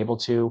they've been able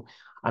to.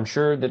 I'm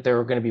sure that there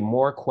are going to be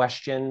more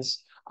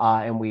questions,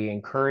 and we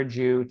encourage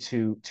you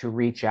to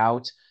reach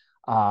out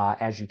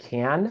as you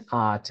can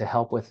to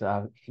help with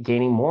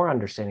gaining more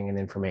understanding and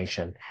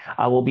information.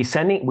 We will be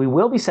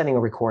sending a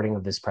recording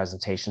of this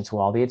presentation to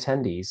all the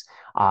attendees,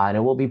 and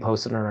it will be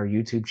posted on our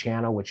YouTube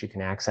channel, which you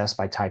can access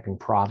by typing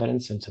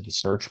Providence into the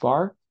search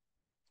bar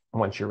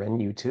once you're in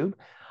YouTube.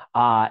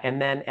 And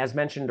then, as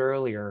mentioned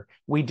earlier,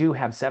 we do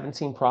have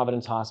 17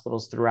 Providence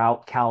hospitals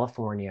throughout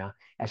California,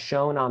 as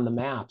shown on the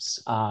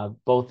maps,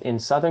 both in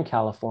Southern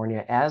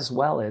California as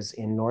well as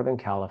in Northern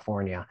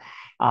California.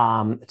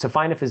 To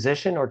find a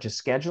physician or to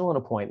schedule an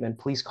appointment,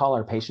 please call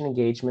our Patient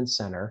Engagement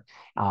Center.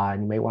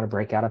 And you may want to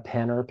break out a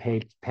pen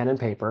and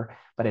paper,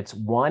 but it's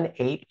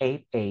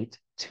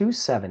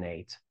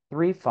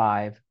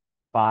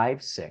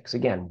 1-888-278-3556.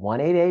 Again,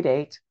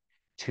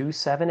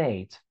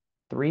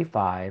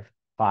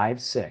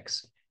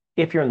 1-888-278-3556.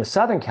 If you're in the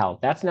Southern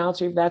that's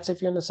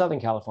if you're in the Southern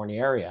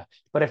California area.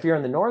 But if you're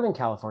in the Northern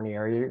California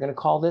area, you're going to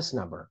call this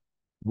number,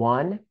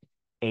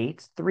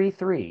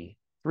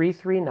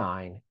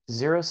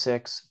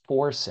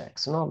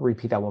 1-833-339-0646. And I'll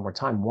repeat that one more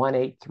time,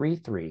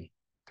 1-833-339-0646.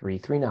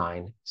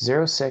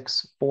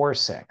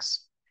 339-0646.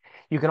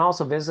 You can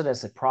also visit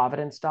us at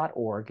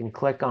providence.org and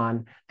click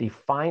on the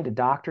Find a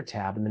Doctor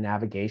tab in the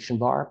navigation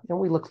bar. And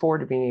we look forward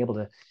to being able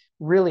to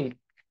really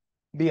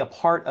be a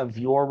part of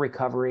your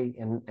recovery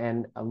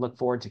and look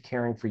forward to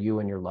caring for you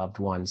and your loved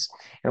ones.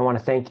 And I want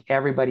to thank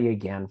everybody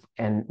again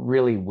and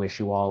really wish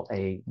you all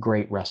a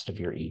great rest of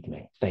your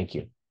evening. Thank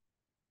you.